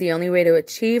believe the only way to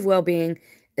achieve well-being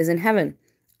is in heaven.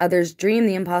 Others dream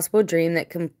the impossible dream that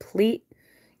complete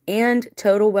and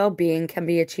total well-being can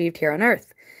be achieved here on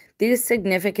earth. These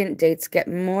significant dates get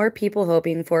more people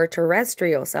hoping for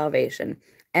terrestrial salvation,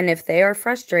 and if they are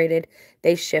frustrated,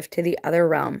 they shift to the other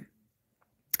realm.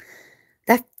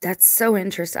 That's so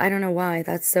interesting. I don't know why.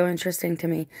 That's so interesting to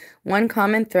me. One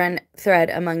common thread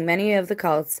among many of the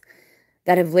cults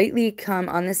that have lately come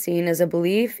on the scene is a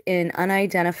belief in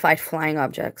unidentified flying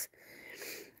objects.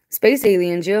 Space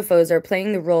aliens, UFOs, are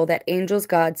playing the role that angels,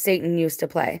 God, Satan used to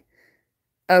play.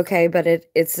 Okay, but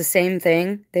it's the same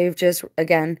thing. They've just,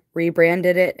 again,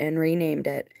 rebranded it and renamed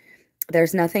it.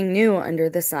 There's nothing new under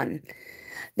the sun.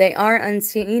 They are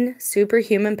unseen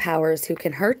superhuman powers who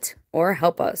can hurt or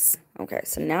help us. Okay,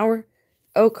 so now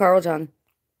oh, Carl Jung.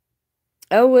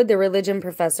 Elwood, the religion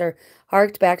professor,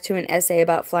 harked back to an essay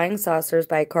about flying saucers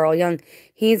by Carl Jung.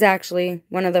 He's actually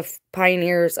one of the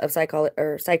pioneers of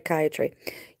psychiatry.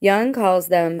 Jung calls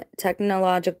them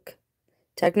technologic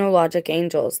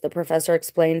angels, the professor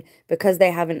explained, because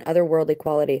they have an otherworldly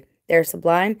quality. They are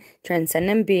sublime,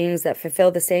 transcendent beings that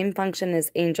fulfill the same function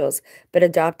as angels, but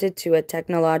adopted to a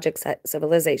technologic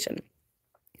civilization.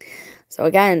 So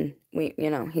again,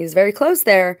 he's very close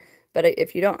there, but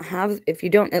if you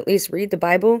don't at least read the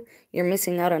Bible, you're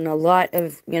missing out on a lot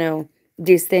of,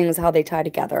 these things, how they tie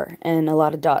together, and a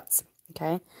lot of dots.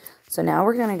 Okay? So now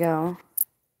we're going to go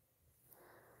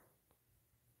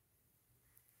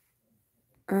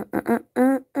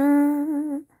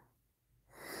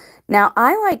Now,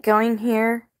 I like going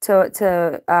here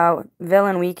to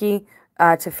Villain Wiki,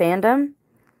 to fandom,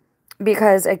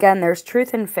 because, again, there's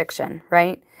truth in fiction,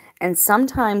 right? And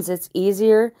sometimes it's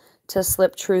easier to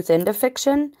slip truth into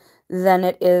fiction than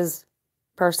it is,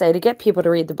 per se, to get people to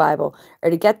read the Bible or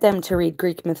to get them to read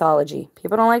Greek mythology.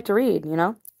 People don't like to read,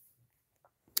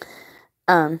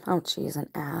 Oh, geez, an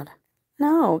ad.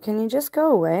 No, can you just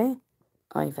go away?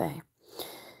 Oy vey.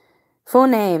 Full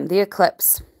name, The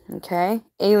Eclipse. Okay.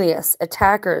 Alias,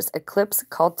 Attackers, Eclipse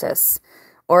Cultists.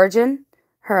 Origin,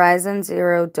 Horizon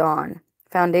Zero Dawn.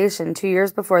 Foundation, 2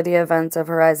 years before the events of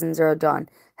Horizon Zero Dawn.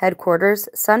 Headquarters,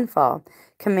 Sunfall.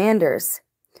 Commanders,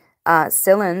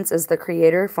 Sillins is the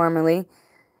creator, formerly.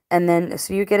 And then,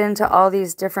 so you get into all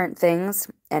these different things,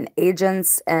 and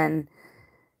agents, and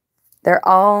they're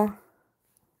all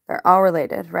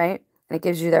related, right? And it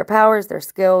gives you their powers, their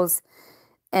skills,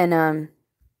 and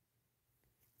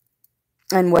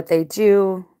what they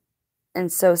do.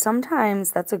 And so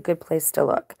sometimes that's a good place to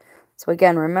look. So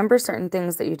again, remember certain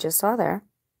things that you just saw there.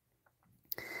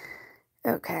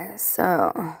 Okay,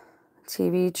 so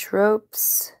TV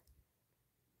tropes.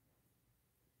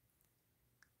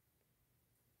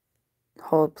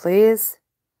 Hold, please.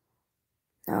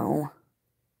 No.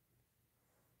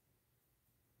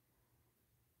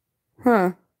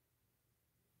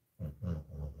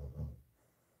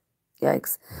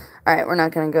 Yikes. All right, we're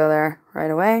not going to go there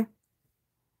right away.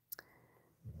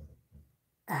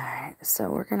 All right, so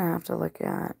we're going to have to look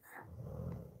at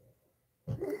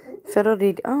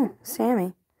Fiddle-dee. Oh,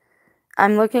 Sammy.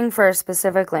 I'm looking for a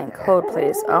specific link. Hold,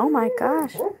 please. Oh, my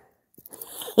gosh.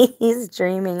 He's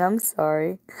dreaming. I'm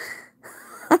sorry.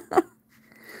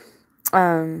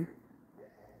 I'm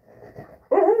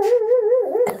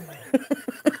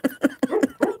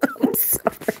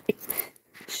sorry.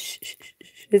 Shh.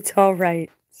 It's all right.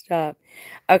 Stop.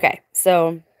 Okay,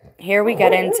 so here we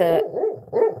get into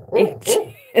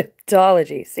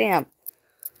Egyptology. Sam,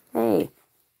 hey,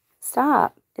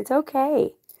 stop. It's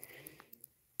okay.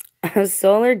 A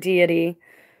solar deity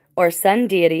or sun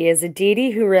deity is a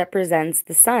deity who represents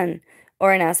the sun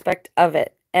or an aspect of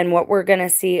it. And what we're going to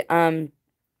see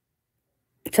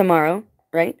tomorrow,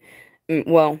 right?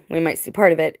 Well, we might see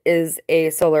part of it, is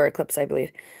a solar eclipse, I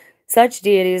believe. Such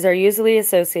deities are usually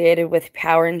associated with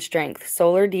power and strength.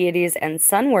 Solar deities and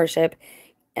sun worship,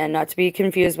 and not to be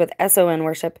confused with SON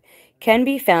worship, can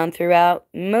be found throughout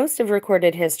most of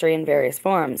recorded history in various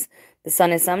forms. The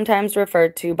sun is sometimes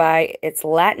referred to by its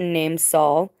Latin name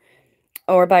Sol,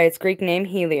 or by its Greek name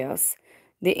Helios.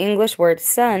 The English word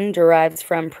sun derives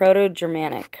from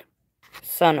Proto-Germanic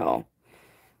suno.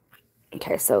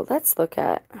 Okay, so let's look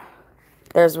at...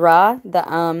 There's Ra,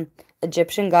 the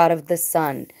Egyptian god of the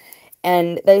sun.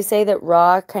 And they say that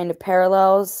Ra kind of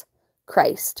parallels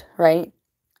Christ, right?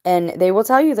 And they will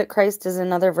tell you that Christ is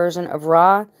another version of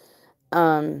Ra.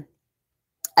 I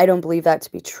don't believe that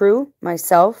to be true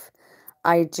myself.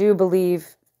 I do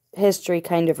believe history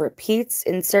kind of repeats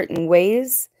in certain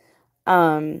ways,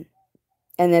 and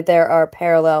that there are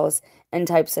parallels and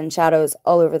types and shadows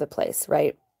all over the place,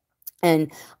 right?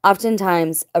 And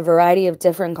oftentimes, a variety of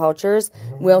different cultures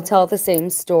will tell the same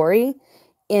story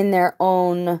in their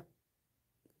own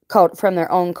from their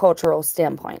own cultural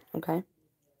standpoint, okay?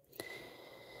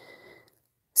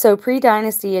 So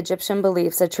pre-dynasty Egyptian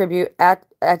beliefs attribute Adam,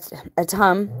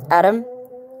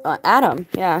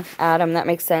 that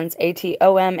makes sense,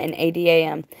 Atom and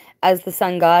Adam, as the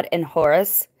sun god, and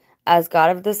Horus as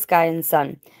god of the sky and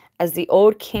sun. As the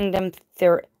Old Kingdom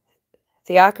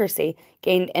theocracy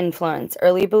gained influence,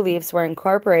 early beliefs were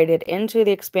incorporated into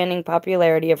the expanding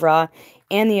popularity of Ra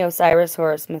and the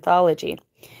Osiris-Horus mythology.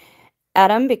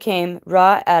 Adam became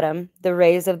Ra Adam, the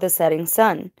rays of the setting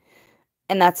sun.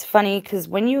 And that's funny because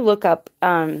when you look up,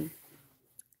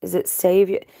 is it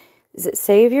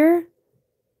Savior?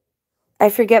 I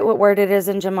forget what word it is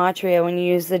in Gematria when you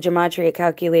use the Gematria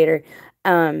calculator.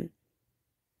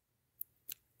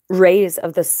 Rays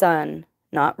of the sun.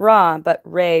 not Ra, but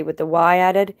Re with the Y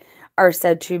added, are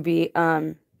said to be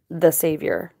the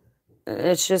savior.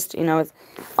 It's just, it's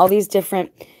all these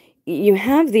different, you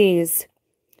have these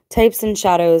types and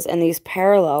shadows and these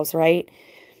parallels, right,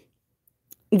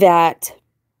 that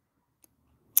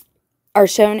are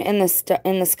shown in the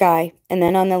sky, and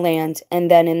then on the land,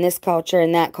 and then in this culture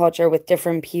and that culture with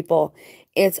different people.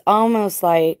 It's almost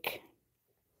like,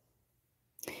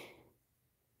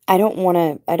 I don't want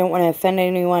to offend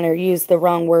anyone or use the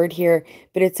wrong word here,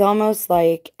 but it's almost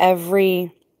like there's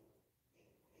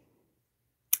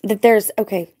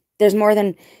more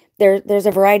than there's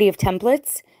a variety of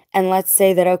templates, and let's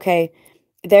say that, okay,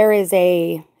 there is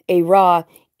a Ra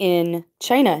in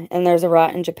China, and there's a Ra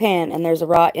in Japan, and there's a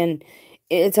Ra in,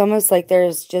 it's almost like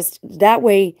there's just, that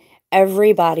way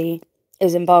everybody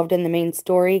is involved in the main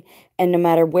story, and no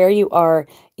matter where you are,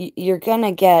 you're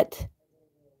gonna get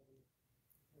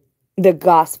the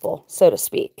gospel, so to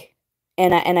speak.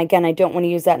 And again, I don't want to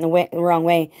use that in the wrong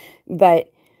way,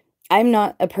 but I'm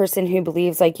not a person who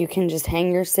believes like you can just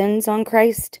hang your sins on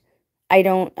Christ. I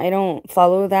don't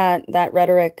follow that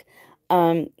rhetoric,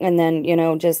 and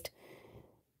then, just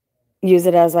use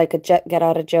it as like a get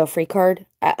out of jail free card.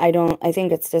 I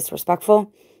think it's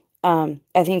disrespectful. I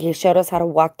think he showed us how to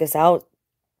walk this out,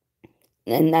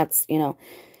 and that's,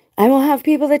 I will have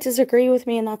people that disagree with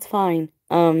me, and that's fine.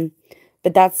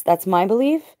 But that's my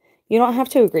belief. You don't have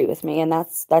to agree with me, and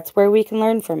that's where we can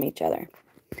learn from each other.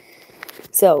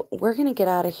 So we're gonna get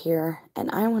out of here, and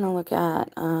I want to look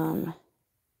at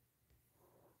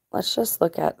let's just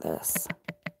look at this,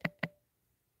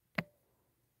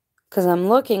 because I'm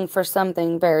looking for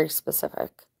something very specific.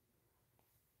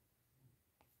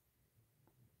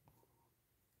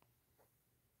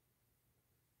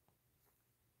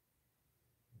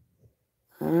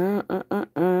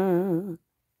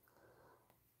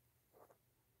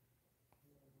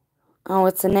 Oh,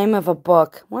 it's the name of a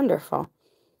book. Wonderful.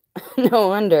 No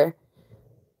wonder.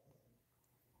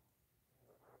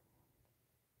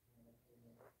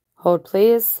 Hold,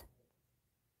 please.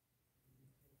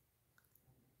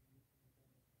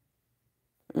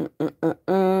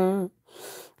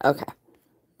 Okay.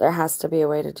 There has to be a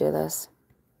way to do this.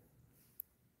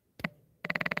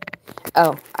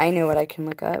 Oh, I know what I can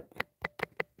look up.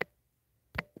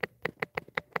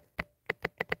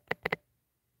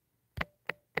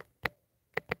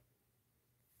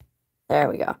 There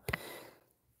we go.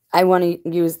 I want to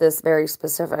use this very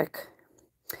specific.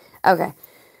 Okay.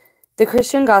 The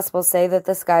Christian Gospels say that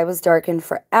the sky was darkened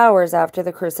for hours after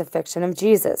the crucifixion of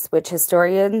Jesus, which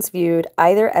historians viewed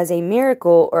either as a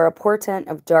miracle or a portent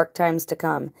of dark times to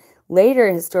come.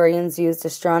 Later, historians used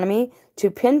astronomy to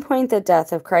pinpoint the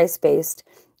death of Christ based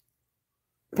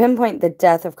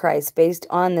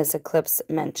on this eclipse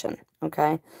mention.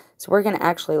 Okay, so we're going to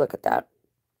actually look at that.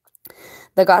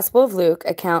 The Gospel of Luke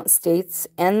account states,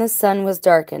 "And the sun was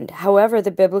darkened." However,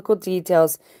 the biblical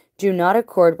details do not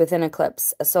accord with an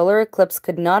eclipse. A solar eclipse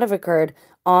could not have occurred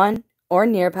on or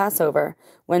near Passover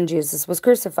when Jesus was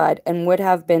crucified, and would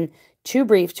have been too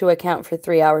brief to account for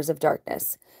 3 hours of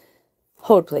darkness.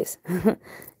 Hold, please.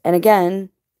 And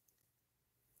again,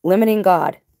 limiting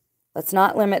God. Let's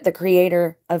not limit the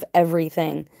creator of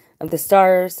everything, of the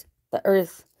stars, the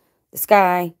earth, the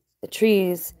sky, the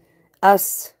trees,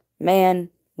 us, man,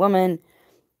 woman.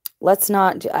 Let's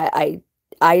not,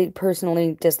 I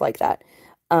personally dislike that.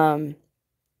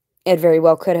 It very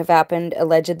well could have happened.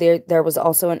 Allegedly, there was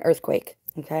also an earthquake,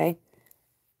 okay?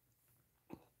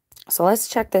 So let's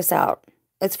check this out.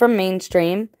 It's from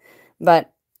mainstream,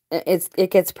 but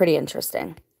it gets pretty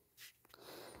interesting.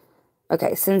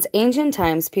 Okay, since ancient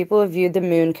times, people have viewed the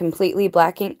moon completely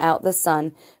blacking out the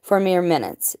sun for mere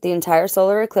minutes. The entire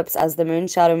solar eclipse, as the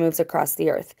moon's shadow moves across the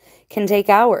earth, can take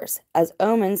hours, as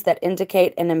omens that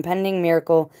indicate an impending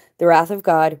miracle, the wrath of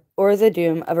God, or the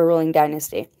doom of a ruling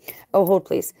dynasty. Oh, hold,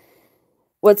 please.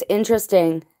 What's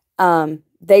interesting,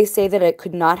 they say that it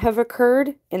could not have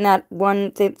occurred in that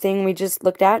one thing we just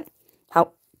looked at.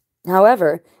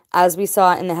 However, as we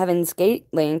saw in the Heaven's Gate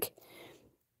link,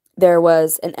 there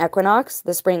was an equinox,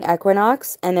 the spring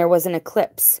equinox, and there was an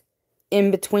eclipse in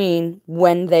between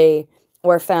when they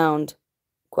were found,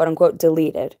 quote unquote,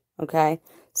 deleted. Okay,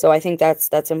 so I think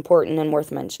that's important and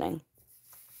worth mentioning.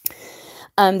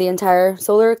 The entire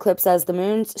solar eclipse, as the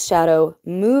moon's shadow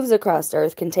moves across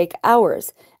Earth, can take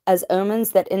hours, as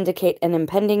omens that indicate an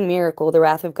impending miracle, the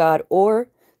wrath of God, or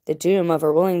the doom of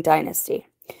a ruling dynasty.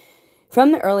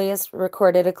 From the earliest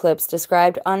recorded eclipse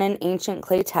described on an ancient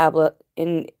clay tablet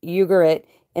in Ugarit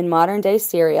in modern-day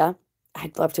Syria.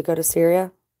 I'd love to go to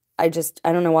Syria. I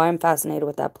don't know why I'm fascinated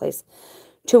with that place.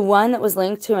 to one that was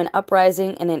linked to an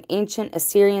uprising in an ancient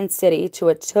Assyrian city, to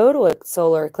a total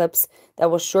solar eclipse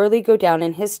that will surely go down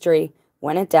in history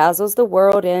when it dazzles the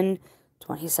world in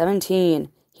 2017.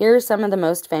 Here are some of the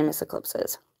most famous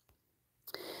eclipses.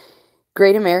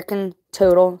 Great American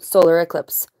Total Solar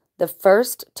Eclipse. The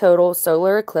first total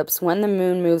solar eclipse when the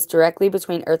moon moves directly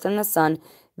between Earth and the sun,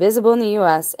 visible in the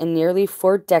U.S. in nearly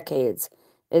 4 decades,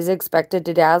 is expected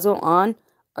to dazzle on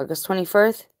August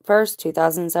 21st,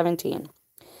 2017.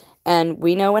 And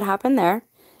we know what happened there.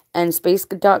 And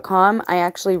space.com, I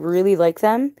actually really like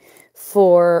them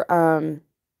for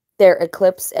their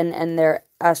eclipse and their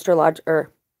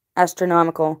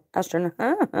astronomical,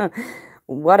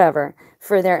 whatever,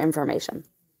 for their information.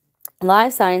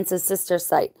 Live Science's sister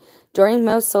site. During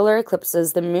most solar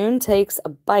eclipses, the moon takes a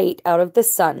bite out of the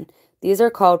sun. These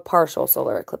are called partial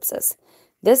solar eclipses.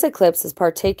 This eclipse is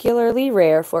particularly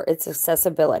rare for its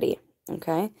accessibility.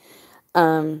 Okay.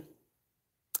 The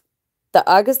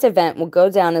August event will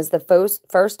go down as the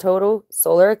first total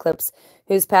solar eclipse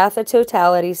whose path of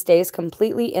totality stays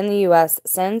completely in the U.S.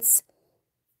 since,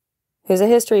 who's a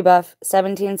history buff,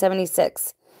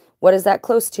 1776. What is that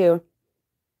close to?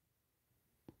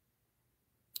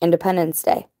 Independence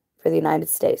Day for the United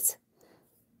States.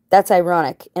 That's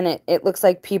ironic. And it looks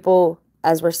like people,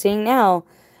 as we're seeing now,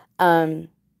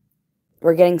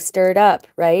 we're getting stirred up,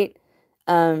 right?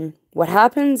 What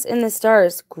happens in the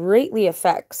stars greatly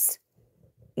affects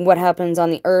what happens on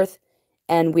the earth.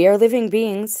 And we are living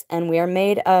beings, and we are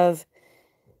made of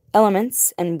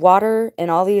elements and water and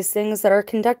all these things that are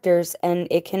conductors, and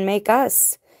it can make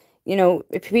us. You know,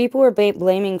 if people are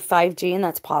blaming 5G, and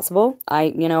that's possible.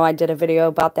 I did a video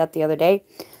about that the other day.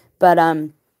 But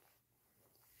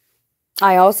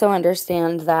I also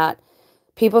understand that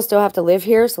people still have to live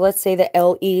here. So let's say that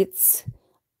L eats.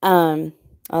 Oh,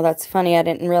 that's funny. I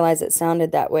didn't realize it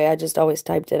sounded that way. I just always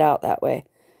typed it out that way.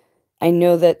 I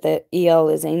know that the EL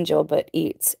is angel, but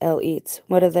eats. L eats.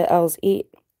 What do the L's eat?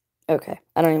 Okay.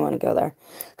 I don't even want to go there.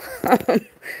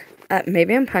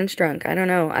 Maybe I'm punch drunk. I don't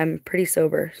know. I'm pretty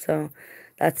sober, so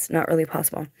that's not really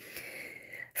possible.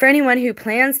 For anyone who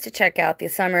plans to check out the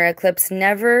summer eclipse,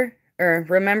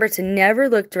 remember to never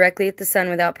look directly at the sun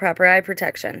without proper eye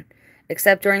protection,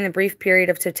 except during the brief period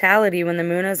of totality when the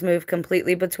moon has moved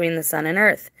completely between the sun and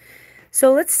earth.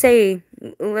 So let's say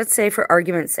for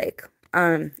argument's sake,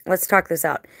 let's talk this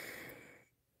out.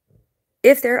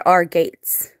 If there are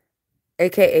gates,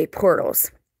 aka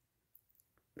portals,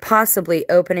 possibly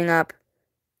opening up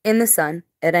in the sun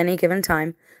at any given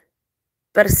time,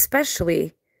 but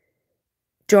especially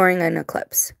during an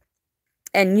eclipse,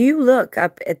 and you look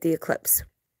up at the eclipse,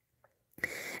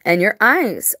 and your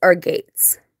eyes are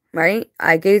gates, right?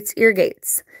 Eye gates, ear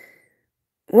gates.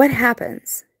 What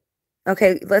happens?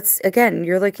 Okay,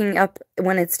 you're looking up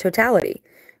when it's totality.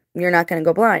 You're not going to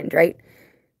go blind, right?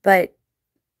 But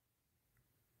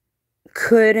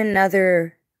could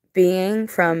another being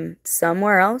from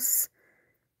somewhere else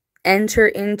enter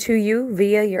into you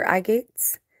via your eye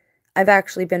gates? I've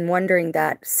actually been wondering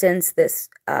that since this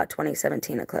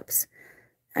 2017 eclipse.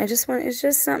 It's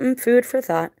just something, food for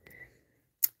thought.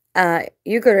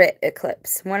 Ugarit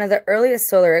eclipse. One of the earliest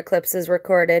solar eclipses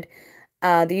recorded.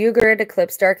 The Ugarit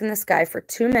eclipse darkened the sky for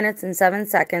 2 minutes and 7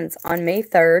 seconds on May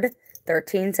 3rd,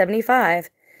 1375.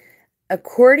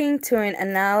 According to an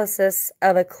analysis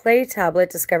of a clay tablet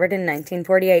discovered in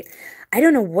 1948. I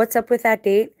don't know what's up with that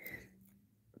date,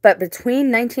 but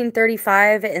between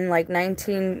 1935 and like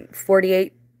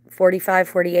 1948, 45,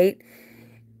 48,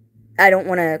 I don't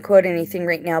want to quote anything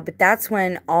right now, but that's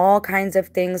when all kinds of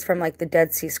things from like the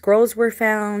Dead Sea Scrolls were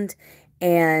found,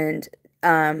 and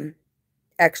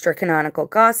extra canonical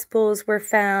gospels were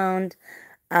found.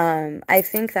 I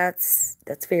think that's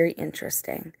very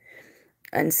interesting.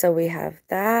 And so we have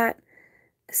that.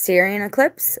 Syrian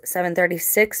eclipse,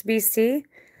 736 BC.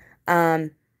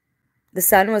 The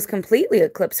sun was completely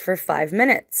eclipsed for 5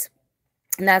 minutes.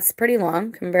 And that's pretty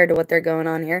long compared to what they're going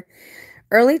on here.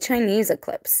 Early Chinese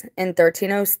eclipse in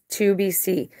 1302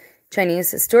 BC.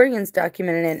 Chinese historians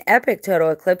documented an epic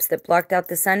total eclipse that blocked out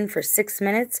the sun for 6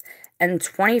 minutes and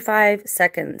 25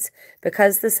 seconds.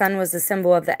 Because the sun was the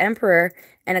symbol of the emperor,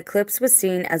 an eclipse was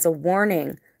seen as a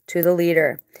warning to the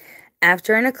leader.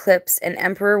 After an eclipse, an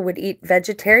emperor would eat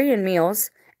vegetarian meals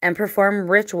and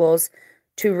perform rituals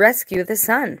to rescue the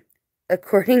sun.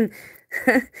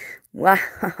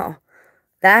 Wow,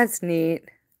 that's neat.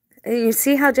 You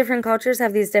see how different cultures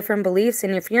have these different beliefs,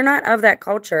 and if you're not of that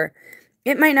culture,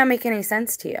 it might not make any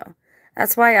sense to you.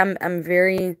 That's why I'm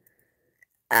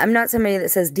not somebody that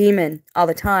says demon all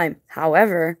the time.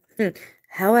 However,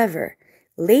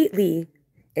 lately,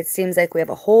 it seems like we have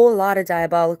a whole lot of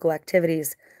diabolical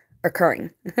activities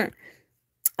occurring.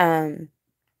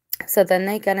 So then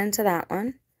they get into that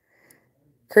one.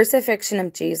 Crucifixion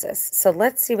of Jesus. So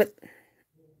let's see what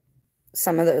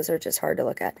some of those are just hard to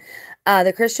look at.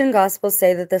 The Christian Gospels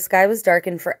say that the sky was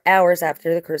darkened for hours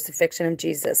after the crucifixion of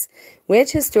Jesus,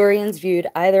 which historians viewed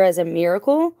either as a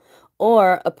miracle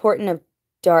or a portent of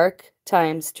dark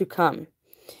times to come.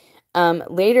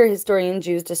 Later, historians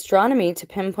used astronomy to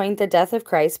pinpoint the death of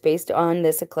Christ based on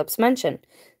this eclipse mention.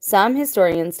 Some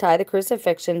historians tie the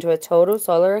crucifixion to a total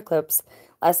solar eclipse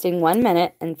lasting 1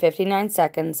 minute and 59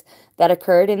 seconds that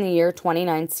occurred in the year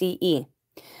 29 CE.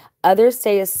 Others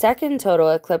say a second total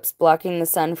eclipse blocking the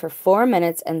sun for 4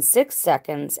 minutes and 6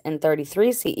 seconds in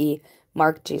 33 CE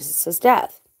marked Jesus'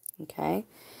 death. Okay?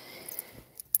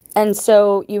 And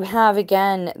so you have,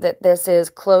 again, that this is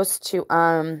close to,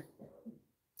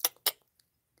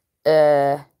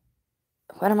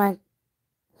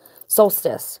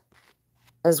 solstice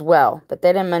as well. But they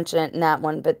didn't mention it in that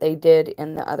one, but they did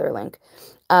in the other link.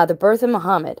 The birth of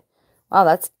Muhammad. Wow,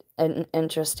 that's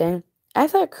interesting. I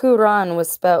thought Quran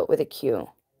was spelt with a Q.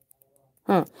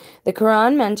 The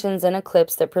Quran mentions an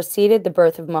eclipse that preceded the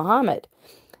birth of Muhammad.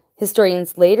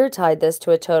 Historians later tied this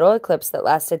to a total eclipse that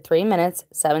lasted 3 minutes,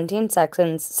 17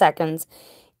 seconds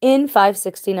in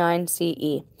 569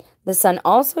 CE. The sun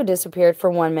also disappeared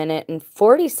for 1 minute and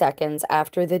 40 seconds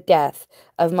after the death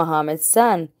of Muhammad's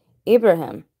son,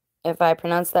 Ibrahim. If I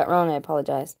pronounced that wrong, I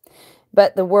apologize.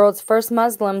 But the world's first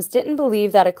Muslims didn't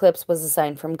believe that eclipse was a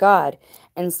sign from God.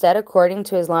 Instead, according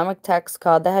to Islamic texts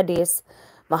called the Hadith,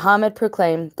 Muhammad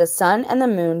proclaimed, "The sun and the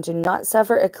moon do not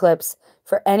suffer eclipse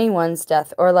for anyone's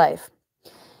death or life."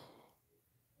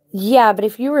 Yeah, but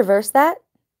if you reverse that,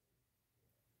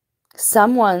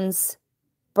 someone's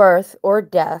birth or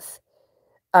death,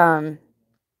 could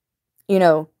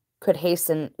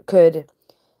hasten,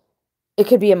 it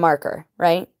could be a marker,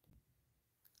 right?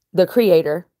 The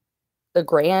creator, the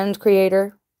grand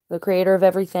creator, the creator of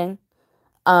everything,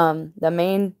 the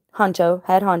main honcho,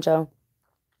 head honcho.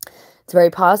 It's very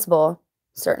possible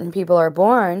certain people are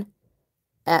born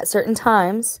at certain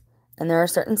times, and there are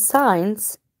certain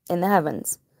signs in the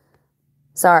heavens.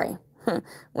 Sorry.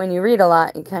 When you read a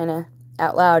lot, you kind of,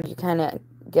 out loud, you kind of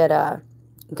get a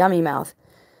gummy mouth.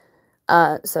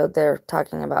 So they're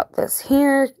talking about this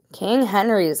here. King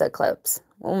Henry's eclipse.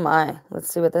 Oh my. Let's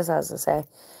see what this has to say.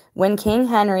 When King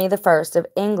Henry I of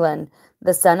England,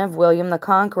 the son of William the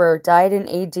Conqueror, died in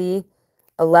AD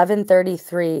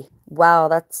 1133. Wow,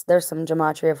 there's some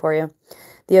gematria for you.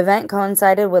 The event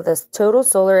coincided with a total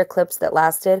solar eclipse that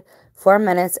lasted 4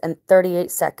 minutes and 38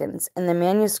 seconds. In the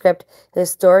manuscript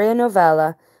Historia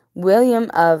Novella, William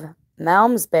of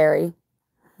Malmesbury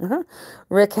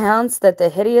recounts that the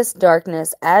hideous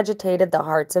darkness agitated the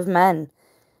hearts of men.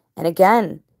 And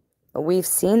again, we've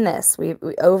seen this. We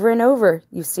over and over,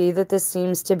 you see that this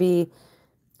seems to be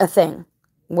a thing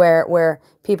where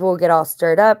people will get all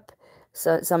stirred up,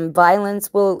 so some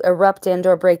violence will erupt and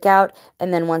or break out,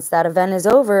 and then once that event is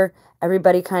over,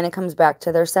 everybody kind of comes back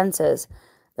to their senses.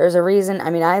 There's a reason. I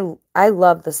mean, I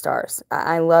love the stars.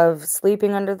 I love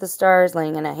sleeping under the stars,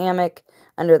 laying in a hammock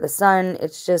under the sun.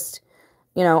 It's just,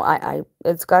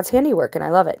 it's God's handiwork, and I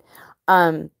love it.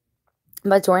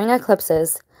 But during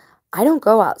eclipses, I don't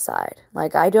go outside.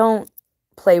 Like, I don't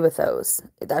play with those.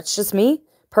 That's just me,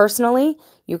 personally.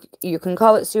 You can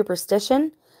call it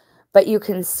superstition, but you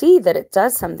can see that it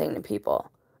does something to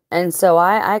people. And so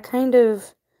I kind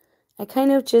of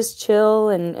just chill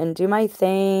and do my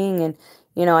thing, and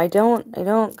I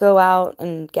don't go out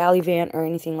and gallivant or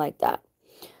anything like that.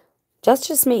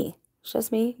 Just me. It's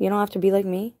just me. You don't have to be like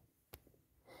me.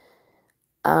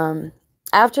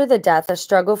 After the death, a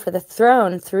struggle for the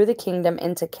throne threw the kingdom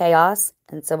into chaos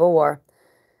and civil war.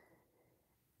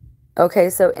 Okay,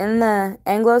 so in the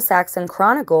Anglo-Saxon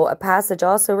Chronicle, a passage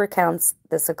also recounts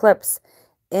this eclipse.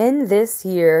 In this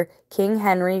year, King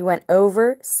Henry went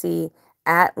over sea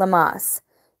at Lammas,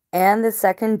 and the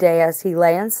second day as he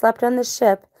lay and slept on the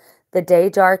ship, the day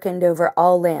darkened over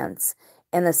all lands,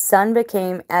 and the sun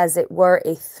became as it were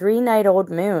a 3-night-old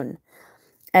moon,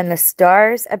 and the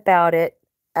stars about it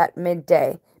at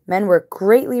midday. Men were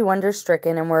greatly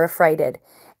wonder-stricken and were affrighted,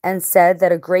 and said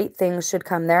that a great thing should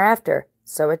come thereafter.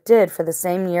 So it did, for the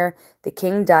same year the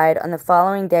king died on the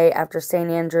following day after St.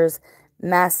 Andrew's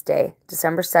Mass Day,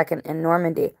 December 2nd, in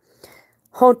Normandy.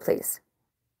 Hold, please.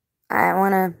 I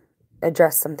want to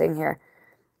address something here.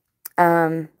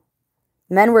 Men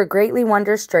were greatly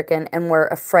wonder-stricken and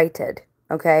were affrighted,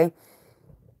 okay?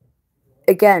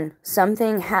 Again,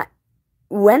 something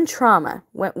when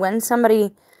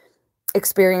somebody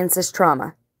experiences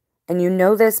trauma, and you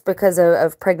know this because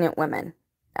of pregnant women,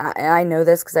 I know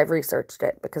this because I've researched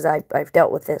it, because I've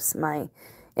dealt with this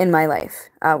in my life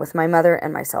with my mother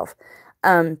and myself.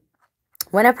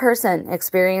 When a person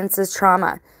experiences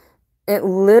trauma, it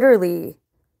literally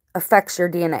affects your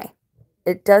DNA.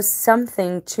 It does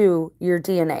something to your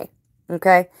DNA,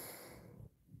 okay?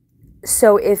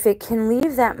 So if it can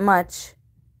leave that much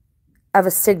of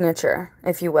a signature,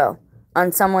 if you will,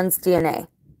 on someone's DNA,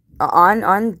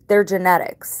 on their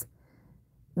genetics,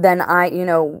 then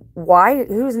why,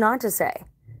 who's not to say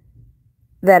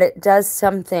that it does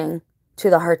something to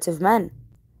the hearts of men?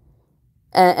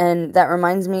 And that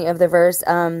reminds me of the verse,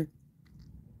 how's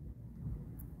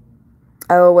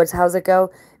it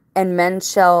go? And men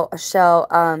shall,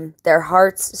 their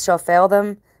hearts shall fail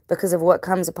them because of what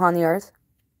comes upon the earth.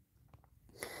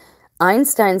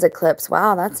 Einstein's eclipse.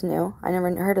 Wow, that's new. I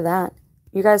never heard of that.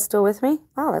 You guys still with me?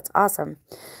 Wow, that's awesome.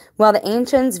 While the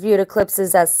ancients viewed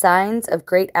eclipses as signs of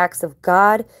great acts of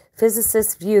God,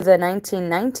 physicists view the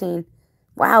 1919,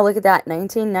 wow, look at that,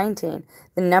 1919,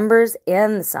 the numbers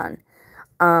and the sun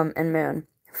and moon.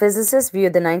 Physicists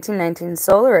viewed the 1919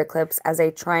 solar eclipse as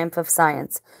a triumph of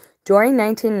science. During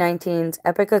 1919's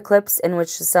epic eclipse, in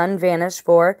which the sun vanished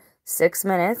for 6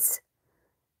 minutes,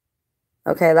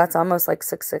 okay, that's almost like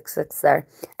 666 there,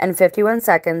 and 51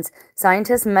 seconds,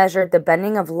 scientists measured the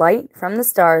bending of light from the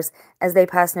stars as they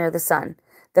passed near the sun.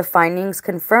 The findings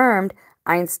confirmed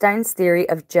Einstein's theory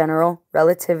of general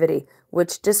relativity,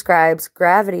 which describes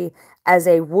gravity as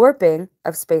a warping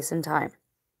of space and time.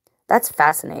 That's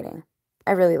fascinating.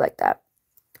 I really like that.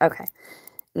 Okay,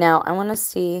 now I want to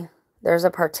see, there's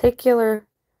a particular,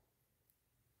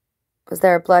 was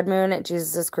there a blood moon at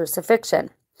Jesus' crucifixion?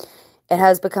 It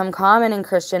has become common in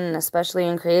Christian and especially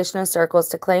in creationist circles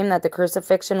to claim that the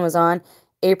crucifixion was on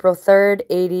April 3rd,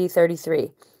 AD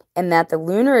 33, and that the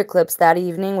lunar eclipse that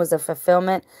evening was a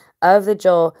fulfillment of the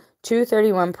Joel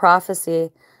 2:31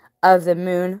 prophecy of the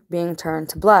moon being turned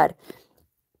to blood.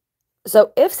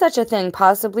 So if such a thing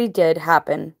possibly did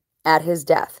happen at his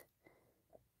death,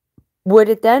 would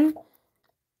it then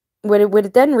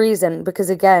reason, because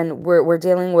again, we're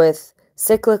dealing with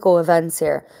cyclical events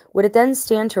here, would it then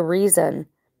stand to reason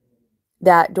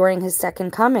that during his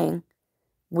second coming,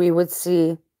 we would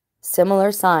see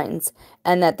similar signs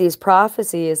and that these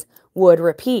prophecies would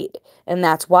repeat? And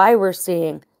that's why we're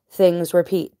seeing things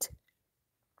repeat.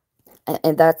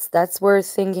 And that's worth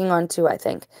thinking on too, I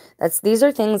think. These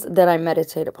are things that I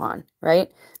meditate upon,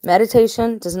 right?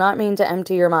 Meditation does not mean to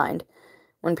empty your mind.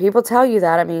 When people tell you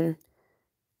that, I mean,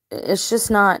 it's just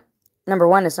not, number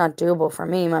one, it's not doable for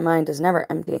me. My mind is never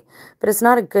empty. But it's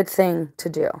not a good thing to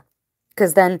do,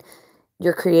 because then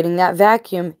you're creating that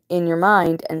vacuum in your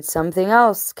mind and something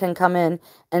else can come in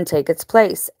and take its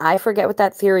place. I forget what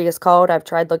that theory is called. I've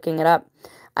tried looking it up.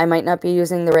 I might not be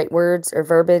using the right words or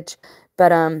verbiage,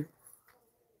 but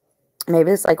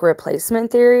maybe it's like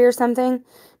replacement theory or something.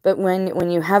 But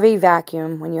when you have a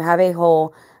vacuum, when you have a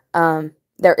hole,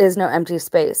 there is no empty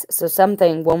space. So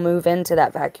something will move into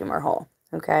that vacuum or hole,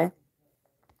 okay?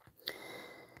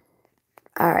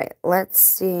 All right, let's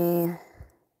see.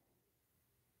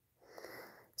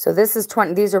 So this is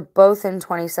these are both in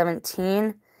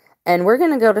 2017, and we're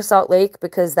going to go to Salt Lake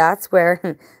because that's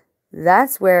where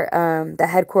the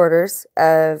headquarters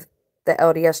of the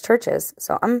LDS church is.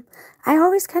 So I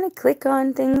always kind of click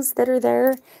on things that are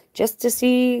there just to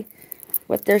see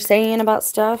what they're saying about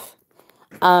stuff.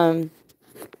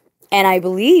 And I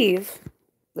believe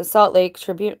the Salt Lake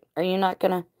Tribune, are you not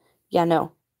going to? Yeah,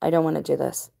 no, I don't want to do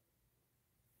this.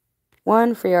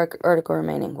 One free article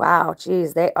remaining. Wow,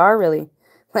 geez, they are really,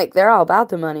 like, they're all about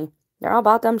the money. They're all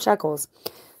about them shekels.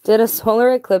 Did a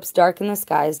solar eclipse darken the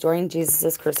skies during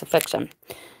Jesus' crucifixion?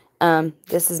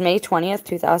 This is May 20th,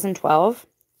 2012.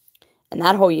 And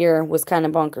that whole year was kind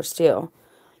of bonkers, too.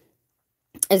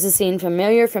 Is a scene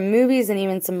familiar from movies and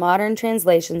even some modern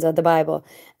translations of the Bible,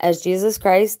 as Jesus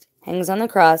Christ hangs on the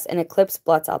cross, an eclipse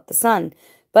blots out the sun.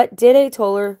 But did a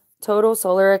total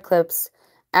solar eclipse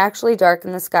actually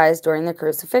darken the skies during the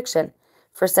crucifixion?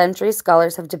 For centuries,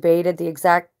 scholars have debated the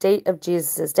exact date of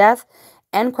Jesus' death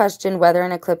and questioned whether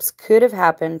an eclipse could have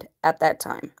happened at that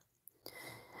time.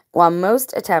 While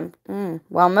most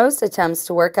attempts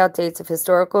to work out dates of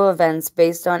historical events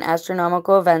based on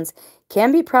astronomical events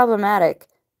can be problematical?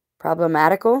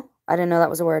 I didn't know that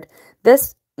was a word.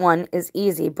 This one is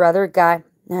easy. Brother Guy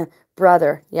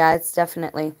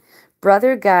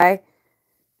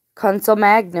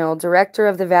Consolmagno, director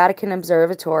of the Vatican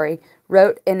Observatory,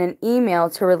 wrote in an email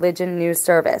to Religion News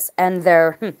Service, and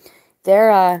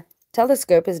their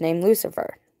telescope is named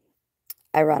Lucifer,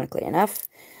 ironically enough.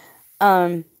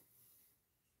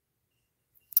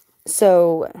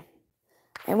 So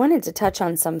I wanted to touch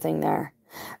on something there.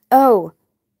 Oh,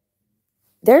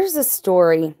 there's a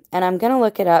story, and I'm going to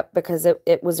look it up because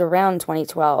it was around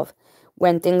 2012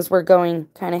 when things were going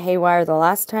kind of haywire the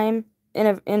last time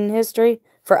in history,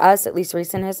 for us, at least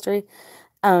recent history,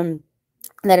 um,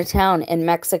 that a town in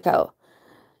Mexico,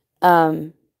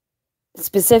 um,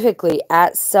 specifically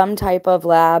at some type of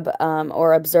lab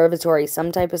or observatory,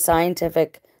 some type of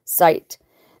scientific site,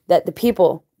 that the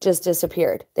people just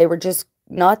disappeared. They were just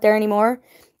not there anymore.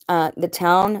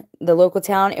 The local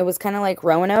town, it was kind of like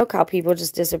Roanoke, how people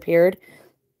just disappeared.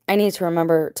 I need to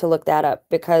remember to look that up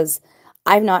because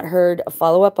I've not heard a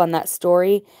follow-up on that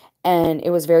story, and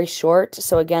it was very short.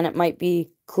 So again, it might be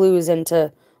clues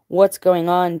into what's going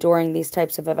on during these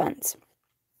types of events.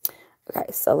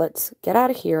 Okay, so let's get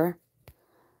out of here,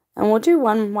 and we'll do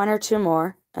one or two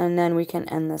more, and then we can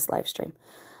end this live stream.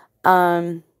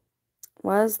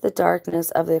 Was the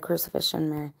darkness of the crucifixion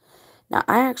Mary? Now,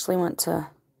 I actually went to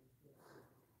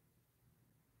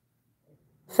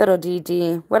Fiddle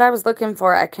DD. What I was looking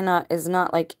for, is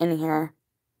not like in here.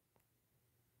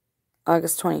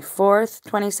 August 24th,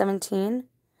 2017.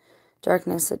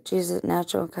 Darkness of Jesus,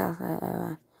 natural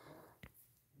Catholic.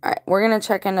 Alright, we're going to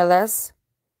check into this.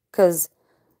 Because,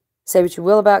 say what you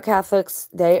will about Catholics,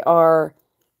 they are,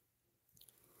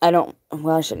 I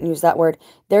shouldn't use that word.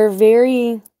 They're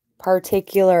very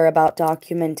particular about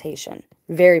documentation.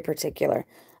 Very particular.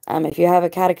 If you have a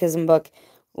catechism book,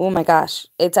 oh my gosh,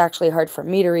 it's actually hard for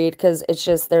me to read because it's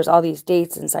just, there's all these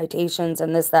dates and citations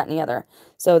and this, that, and the other.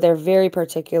 So they're very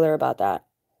particular about that.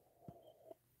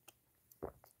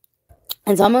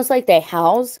 It's almost like they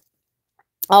house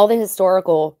all the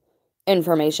historical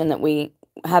information that we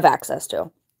have access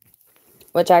to,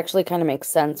 which actually kind of makes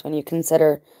sense when you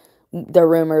consider the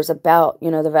rumors about,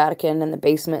 the Vatican and the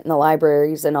basement and the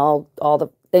libraries and all the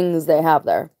things they have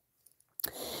there.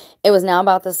 It was now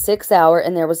about the 6th hour,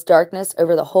 and there was darkness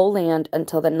over the whole land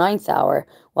until the 9th hour,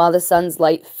 while the sun's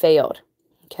light failed.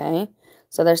 Okay,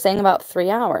 so they're saying about 3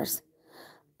 hours.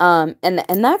 And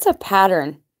that's a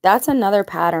pattern. That's another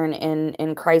pattern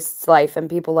in Christ's life and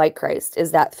people like Christ,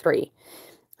 is that 3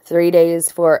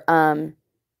 days for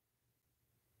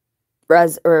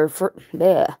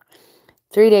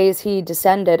 3 days he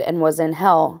descended and was in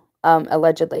hell,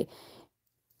 allegedly,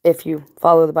 if you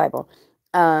follow the Bible.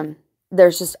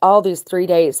 There's just all these 3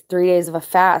 days of a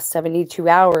fast, 72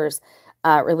 hours,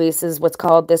 releases what's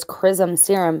called this chrism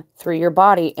serum through your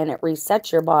body, and it resets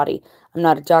your body. I'm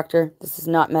not a doctor. This is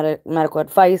not medical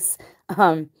advice.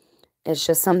 It's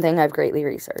just something I've greatly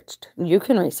researched. You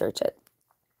can research it.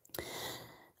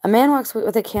 A man walks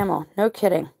with a camel. No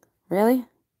kidding. Really?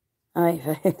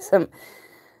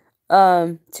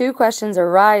 Two questions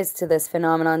arise to this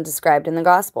phenomenon described in the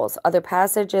Gospels. Other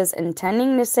passages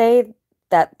intending to say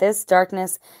that this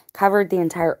darkness covered the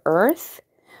entire earth?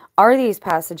 Are these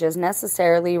passages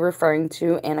necessarily referring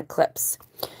to an eclipse?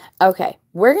 Okay,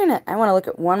 I want to look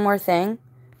at one more thing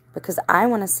because I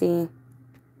want to see,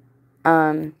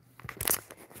 there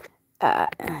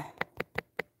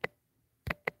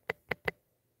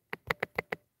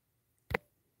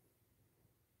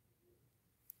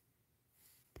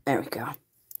we go.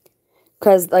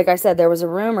 Because, like I said, there was a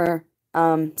rumor,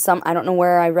 I don't know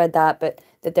where I read that, but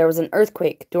that there was an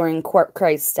earthquake during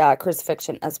Christ's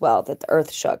crucifixion as well, that the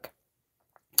earth shook.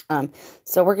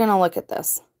 So we're going to look at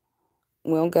this.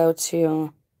 We'll go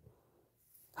to,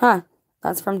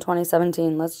 that's from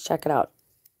 2017. Let's check it out.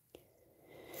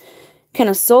 Can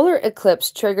a solar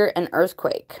eclipse trigger an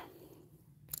earthquake?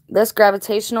 This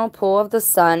gravitational pull of the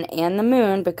sun and the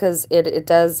moon, because it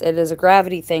is a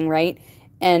gravity thing, right?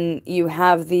 And you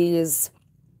have these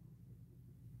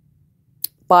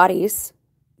bodies,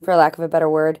 for lack of a better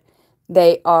word,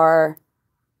 they are,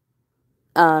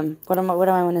 what do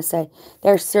I want to say?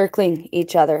 They're circling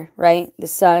each other, right? The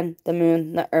sun, the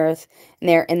moon, the earth, and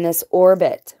they're in this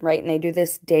orbit, right? And they do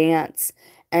this dance,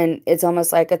 and it's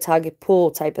almost like a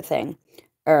tug-pull type of thing,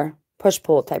 or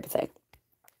push-pull type of thing.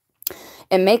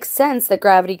 It makes sense that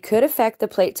gravity could affect the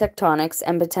plate tectonics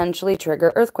and potentially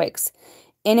trigger earthquakes.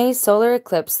 In a solar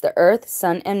eclipse, the Earth,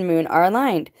 Sun, and Moon are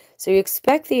aligned, so you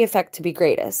expect the effect to be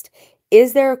greatest.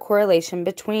 Is there a correlation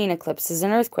between eclipses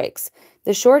and earthquakes?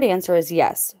 The short answer is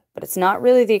yes, but it's not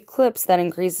really the eclipse that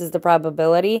increases the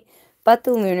probability, but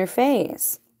the lunar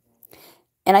phase.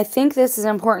 And I think this is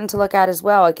important to look at as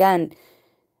well. Again,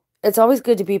 it's always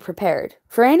good to be prepared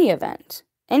for any event,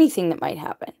 anything that might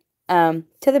happen,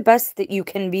 to the best that you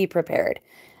can be prepared.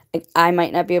 I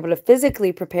might not be able to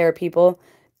physically prepare people,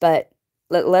 but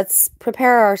let's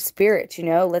prepare our spirit,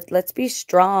 let's be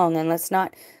strong, and let's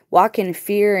not walk in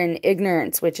fear and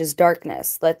ignorance, which is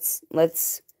darkness.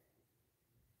 Let's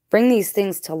bring these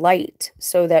things to light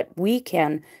so that we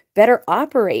can better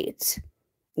operate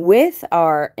with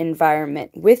our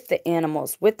environment, with the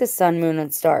animals, with the sun, moon,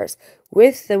 and stars,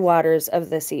 with the waters of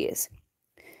the seas.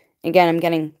 Again, I'm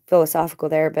getting philosophical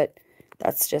there, but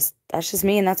that's just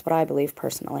me, and that's what I believe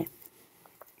personally.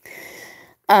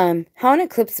 How an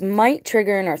eclipse might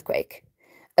trigger an earthquake.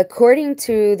 According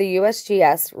to the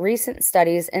USGS, recent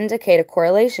studies indicate a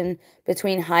correlation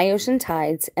between high ocean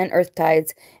tides and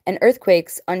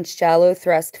earthquakes on shallow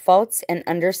thrust faults and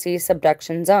undersea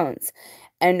subduction zones.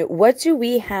 And what do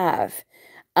we have?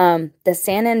 The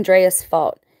San Andreas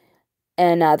Fault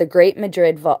and the Great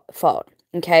Madrid Fault,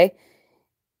 okay?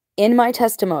 In my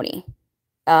testimony,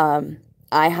 I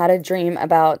had a dream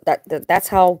about that. That's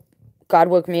how God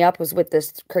woke me up, was with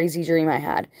this crazy dream I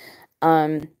had.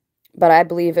 But I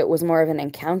believe it was more of an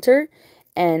encounter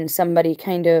and somebody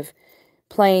kind of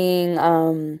playing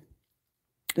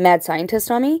mad scientist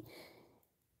on me.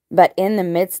 But in the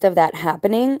midst of that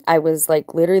happening, I was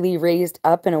like literally raised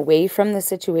up and away from the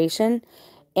situation.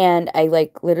 And I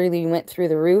like literally went through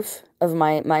the roof of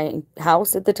my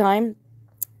house at the time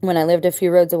when I lived a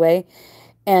few roads away.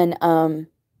 And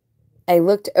I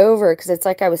looked over because it's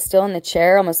like I was still in the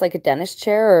chair, almost like a dentist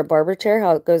chair or a barber chair,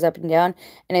 how it goes up and down.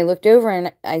 And I looked over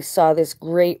and I saw this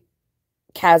great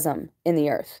chasm in the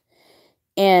earth.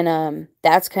 And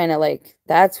that's kind of like,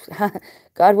 that's,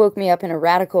 God woke me up in a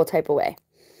radical type of way.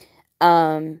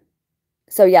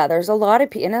 So yeah, there's a lot of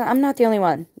people, and I'm not the only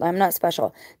one. I'm not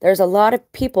special. There's a lot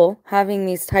of people having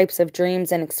these types of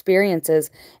dreams and experiences.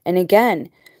 And again,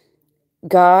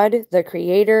 God, the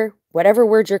creator, whatever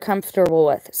word you're comfortable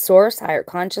with, source, higher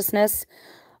consciousness,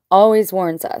 always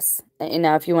warns us. You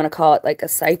know, if you want to call it like a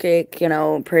psychic, you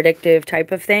know, predictive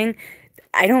type of thing,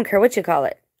 I don't care what you call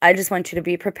it. I just want you to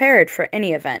be prepared for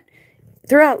any event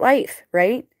throughout life,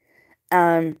 right?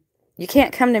 You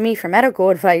can't come to me for medical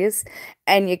advice,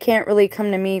 and you can't really come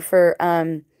to me for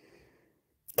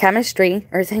chemistry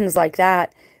or things like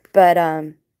that. But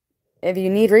if you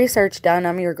need research done,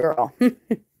 I'm your girl.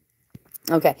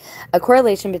 Okay, a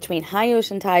correlation between high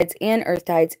ocean tides and earth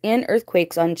tides and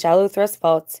earthquakes on shallow thrust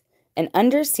faults and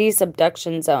undersea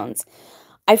subduction zones.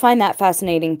 I find that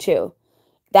fascinating too.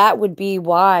 That would be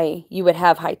why you would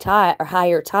have high tide or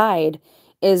higher tide,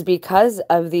 is because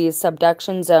of these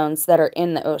subduction zones that are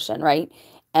in the ocean, right?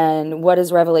 And what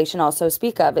does Revelation also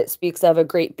speak of? It speaks of a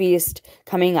great beast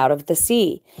coming out of the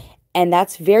sea. And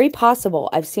that's very possible.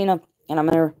 I've seen and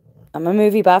I'm a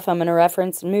movie buff. I'm going to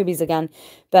reference movies again.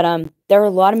 But there are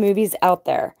a lot of movies out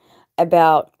there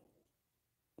about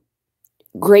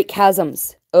great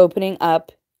chasms opening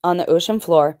up on the ocean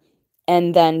floor,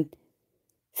 and then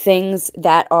things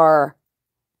that are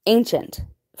ancient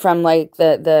from like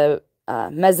the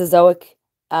Mesozoic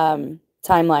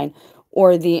timeline,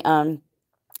 or the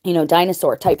you know,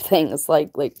 dinosaur type things,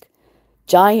 like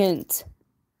giant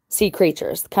sea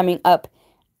creatures coming up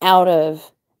out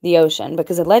of the ocean,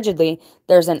 because allegedly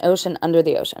there's an ocean under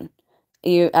the ocean.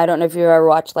 I don't know if you ever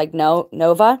watched like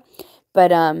Nova,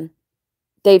 but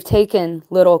they've taken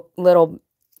little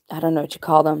I don't know what you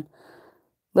call them,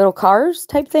 little cars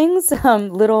type things,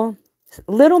 little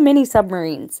mini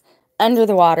submarines under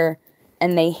the water,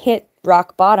 and they hit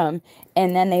rock bottom,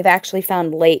 and then they've actually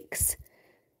found lakes.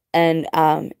 And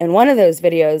in one of those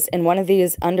videos, in one of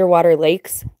these underwater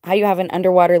lakes, how you have an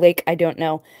underwater lake, I don't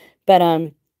know, but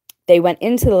they went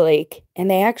into the lake and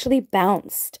they actually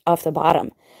bounced off the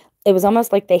bottom. It was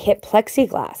almost like they hit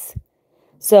plexiglass.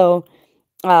 So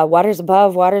waters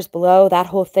above, waters below, that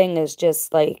whole thing is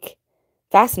just like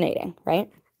fascinating,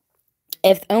 right?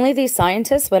 If only these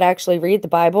scientists would actually read the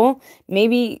Bible,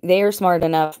 maybe they are smart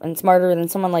enough and smarter than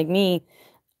someone like me,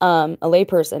 a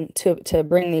layperson, to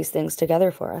bring these things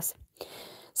together for us.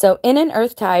 So in an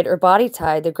earth tide or body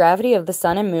tide, the gravity of the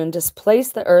sun and moon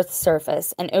displace the earth's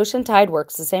surface, and ocean tide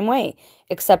works the same way,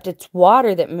 except it's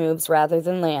water that moves rather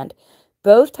than land.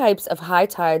 Both types of high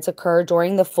tides occur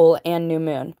during the full and new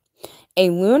moon. A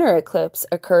lunar eclipse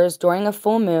occurs during a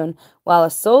full moon, while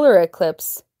a solar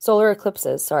eclipses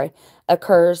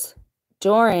occurs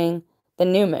during the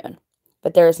new moon.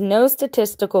 But there is no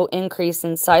statistical increase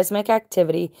in seismic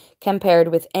activity compared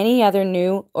with any other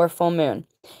new or full moon.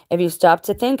 If you stop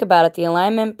to think about it, the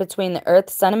alignment between the Earth,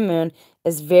 Sun, and Moon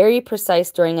is very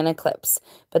precise during an eclipse,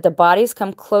 but the bodies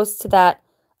come close to that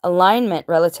alignment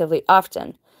relatively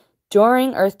often.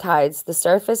 During Earth tides, the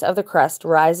surface of the crust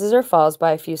rises or falls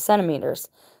by a few centimeters.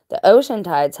 The ocean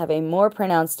tides have a more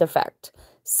pronounced effect.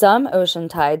 Some ocean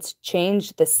tides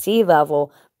change the sea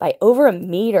level by over a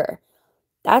meter.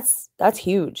 That's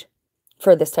huge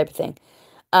for this type of thing,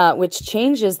 which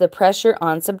changes the pressure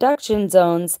on subduction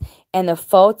zones and the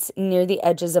faults near the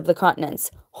edges of the continents.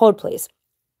 Hold, please.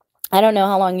 I don't know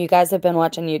how long you guys have been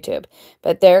watching YouTube,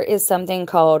 but there is something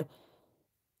called,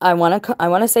 I want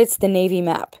to say it's the Navy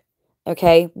map,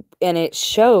 okay? And it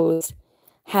shows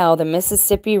how the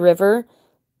Mississippi River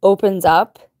opens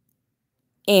up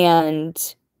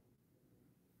and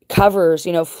covers,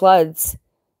 floods.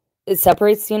 It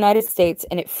separates the United States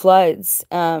and it floods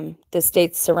the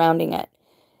states surrounding it.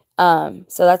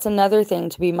 So that's another thing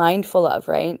to be mindful of,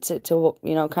 right? To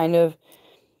kind of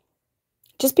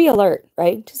just be alert,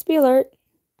 right? Just be alert.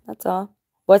 That's all.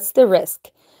 What's the risk?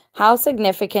 How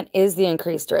significant is the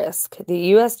increased risk?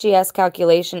 The USGS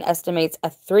calculation estimates a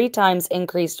 3 times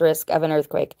increased risk of an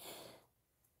earthquake.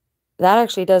 That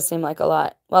actually does seem like a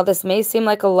lot. While this may seem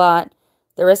like a lot,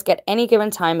 the risk at any given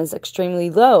time is extremely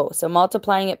low, so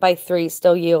multiplying it by 3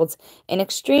 still yields an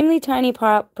extremely tiny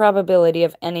probability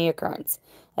of any occurrence.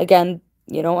 Again,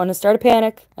 you don't want to start a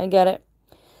panic. I get it.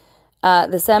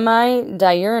 The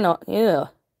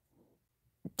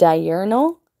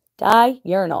diurnal,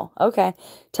 okay.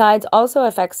 Tides also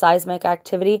affect seismic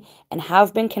activity and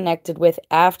have been connected with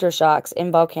aftershocks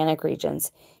in volcanic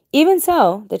regions. Even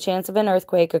so, the chance of an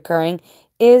earthquake occurring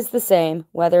is the same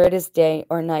whether it is day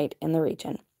or night in the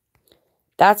region.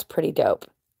 That's pretty dope.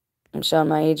 I'm showing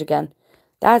my age again.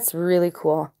 That's really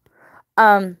cool.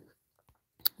 Let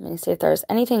me see if there's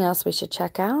anything else we should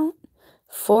check out.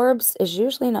 Forbes is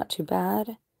usually not too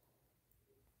bad.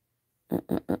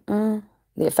 The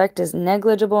effect is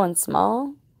negligible and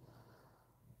small.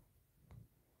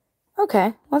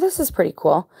 Okay, well, this is pretty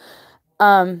cool.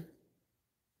 All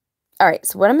right,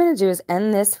 so what I'm going to do is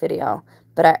end this video,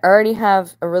 but I already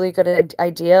have a really good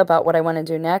idea about what I want to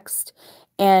do next,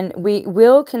 and we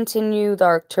will continue the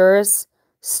Arcturus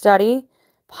study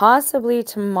possibly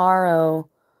tomorrow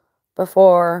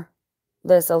before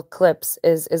this eclipse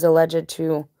is alleged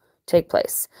to take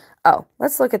place. Oh,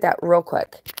 let's look at that real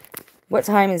quick. What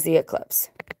time is the eclipse?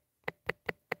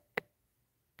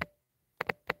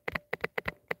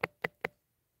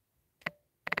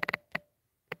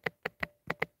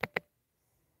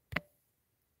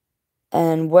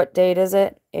 And what date is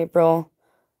it? April.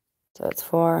 So it's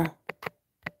for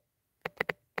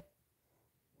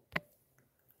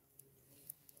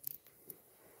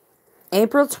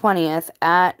April 20th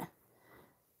at,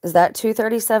 is that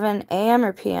 2:37 a.m.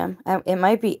 or p.m.? It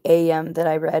might be a.m. that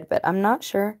I read, but I'm not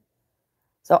sure.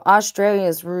 So Australia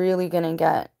is really going to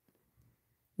get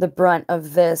the brunt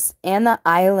of this, and the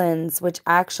islands, which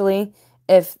actually,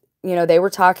 if, they were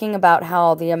talking about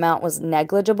how the amount was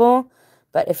negligible,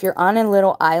 but if you're on a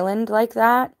little island like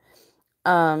that,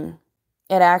 it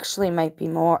actually might be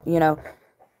more,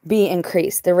 be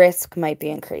increased. The risk might be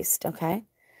increased, okay?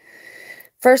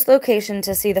 First location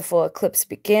to see the full eclipse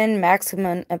begin.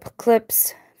 Maximum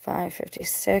eclipse,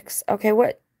 5:56. Okay,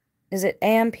 what is it?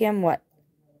 AM, PM, what?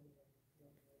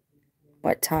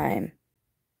 What time?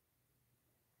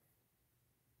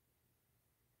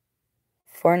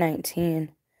 4:19.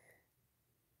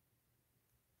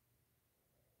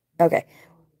 Okay.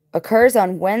 Occurs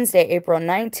on Wednesday, April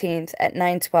 19th at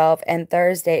 9:12 and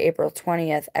Thursday, April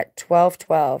 20th at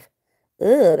 12:12.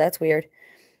 Ugh, that's weird.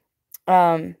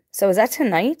 So is that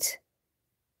tonight?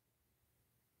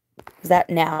 Is that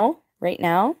now? Right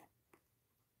now?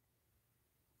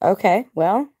 Okay,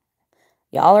 well,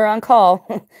 y'all are on call.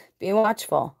 Be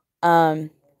watchful.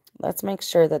 Let's make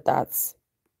sure that that's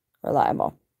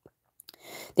reliable.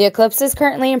 The eclipse is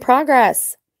currently in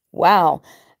progress. Wow.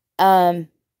 I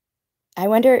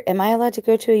wonder, am I allowed to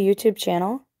go to a YouTube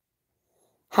channel?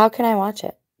 How can I watch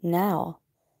it now?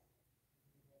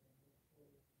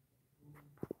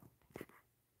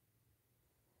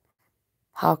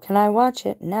 How can I watch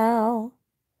it now?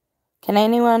 Can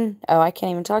anyone? Oh, I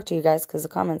can't even talk to you guys because the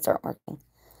comments aren't working.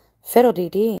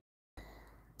 Fiddle-dee-dee.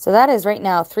 So that is right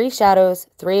now 3 shadows,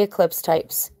 3 eclipse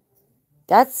types.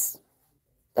 That's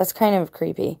kind of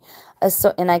creepy.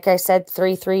 And like I said,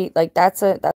 3, like that's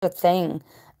a thing.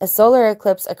 A solar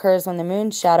eclipse occurs when the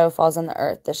moon's shadow falls on the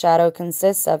earth. The shadow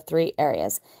consists of 3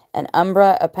 areas: an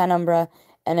umbra, a penumbra,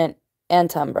 and an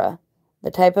antumbra.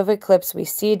 The type of eclipse we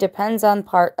see depends on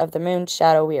part of the moon's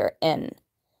shadow we are in.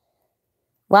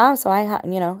 Wow, so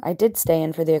I did stay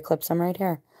in for the eclipse. I'm right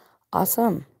here.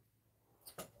 Awesome.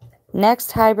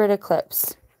 Next hybrid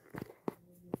eclipse.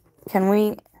 Can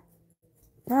we?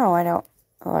 No, I don't.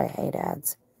 Oh, I hate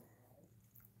ads.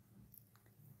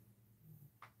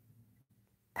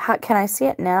 Can I see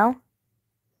it now?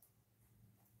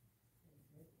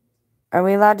 Are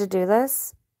we allowed to do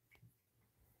this?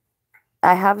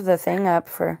 I have the thing up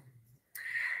for.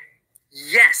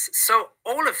 Yes. So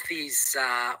all of these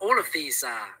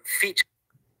features.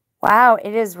 Wow,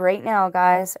 it is right now,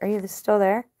 guys. Are you still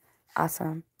there?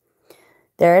 Awesome.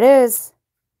 There it is.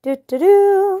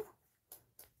 Do.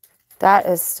 That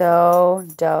is so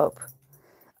dope.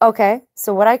 Okay,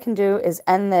 so what I can do is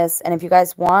end this, and if you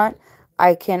guys want,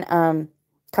 I can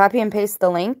copy and paste the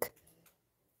link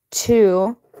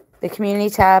to the community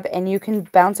tab, and you can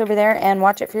bounce over there and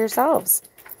watch it for yourselves.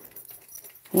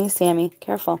 Hey, Sammy,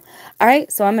 careful. All right,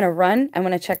 so I'm going to run. I'm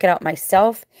going to check it out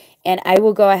myself, and I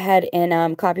will go ahead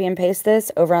and copy and paste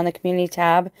this over on the community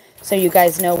tab so you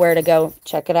guys know where to go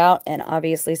check it out. And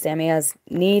obviously, Sammy has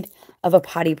need of a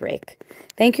potty break.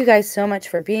 Thank you guys so much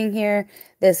for being here.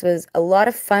 This was a lot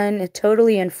of fun,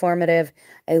 totally informative.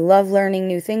 I love learning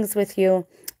new things with you.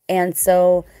 And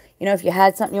so, you know, if you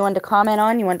had something you wanted to comment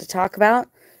on, you wanted to talk about,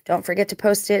 don't forget to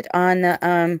post it on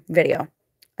the video.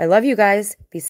 I love you guys. Be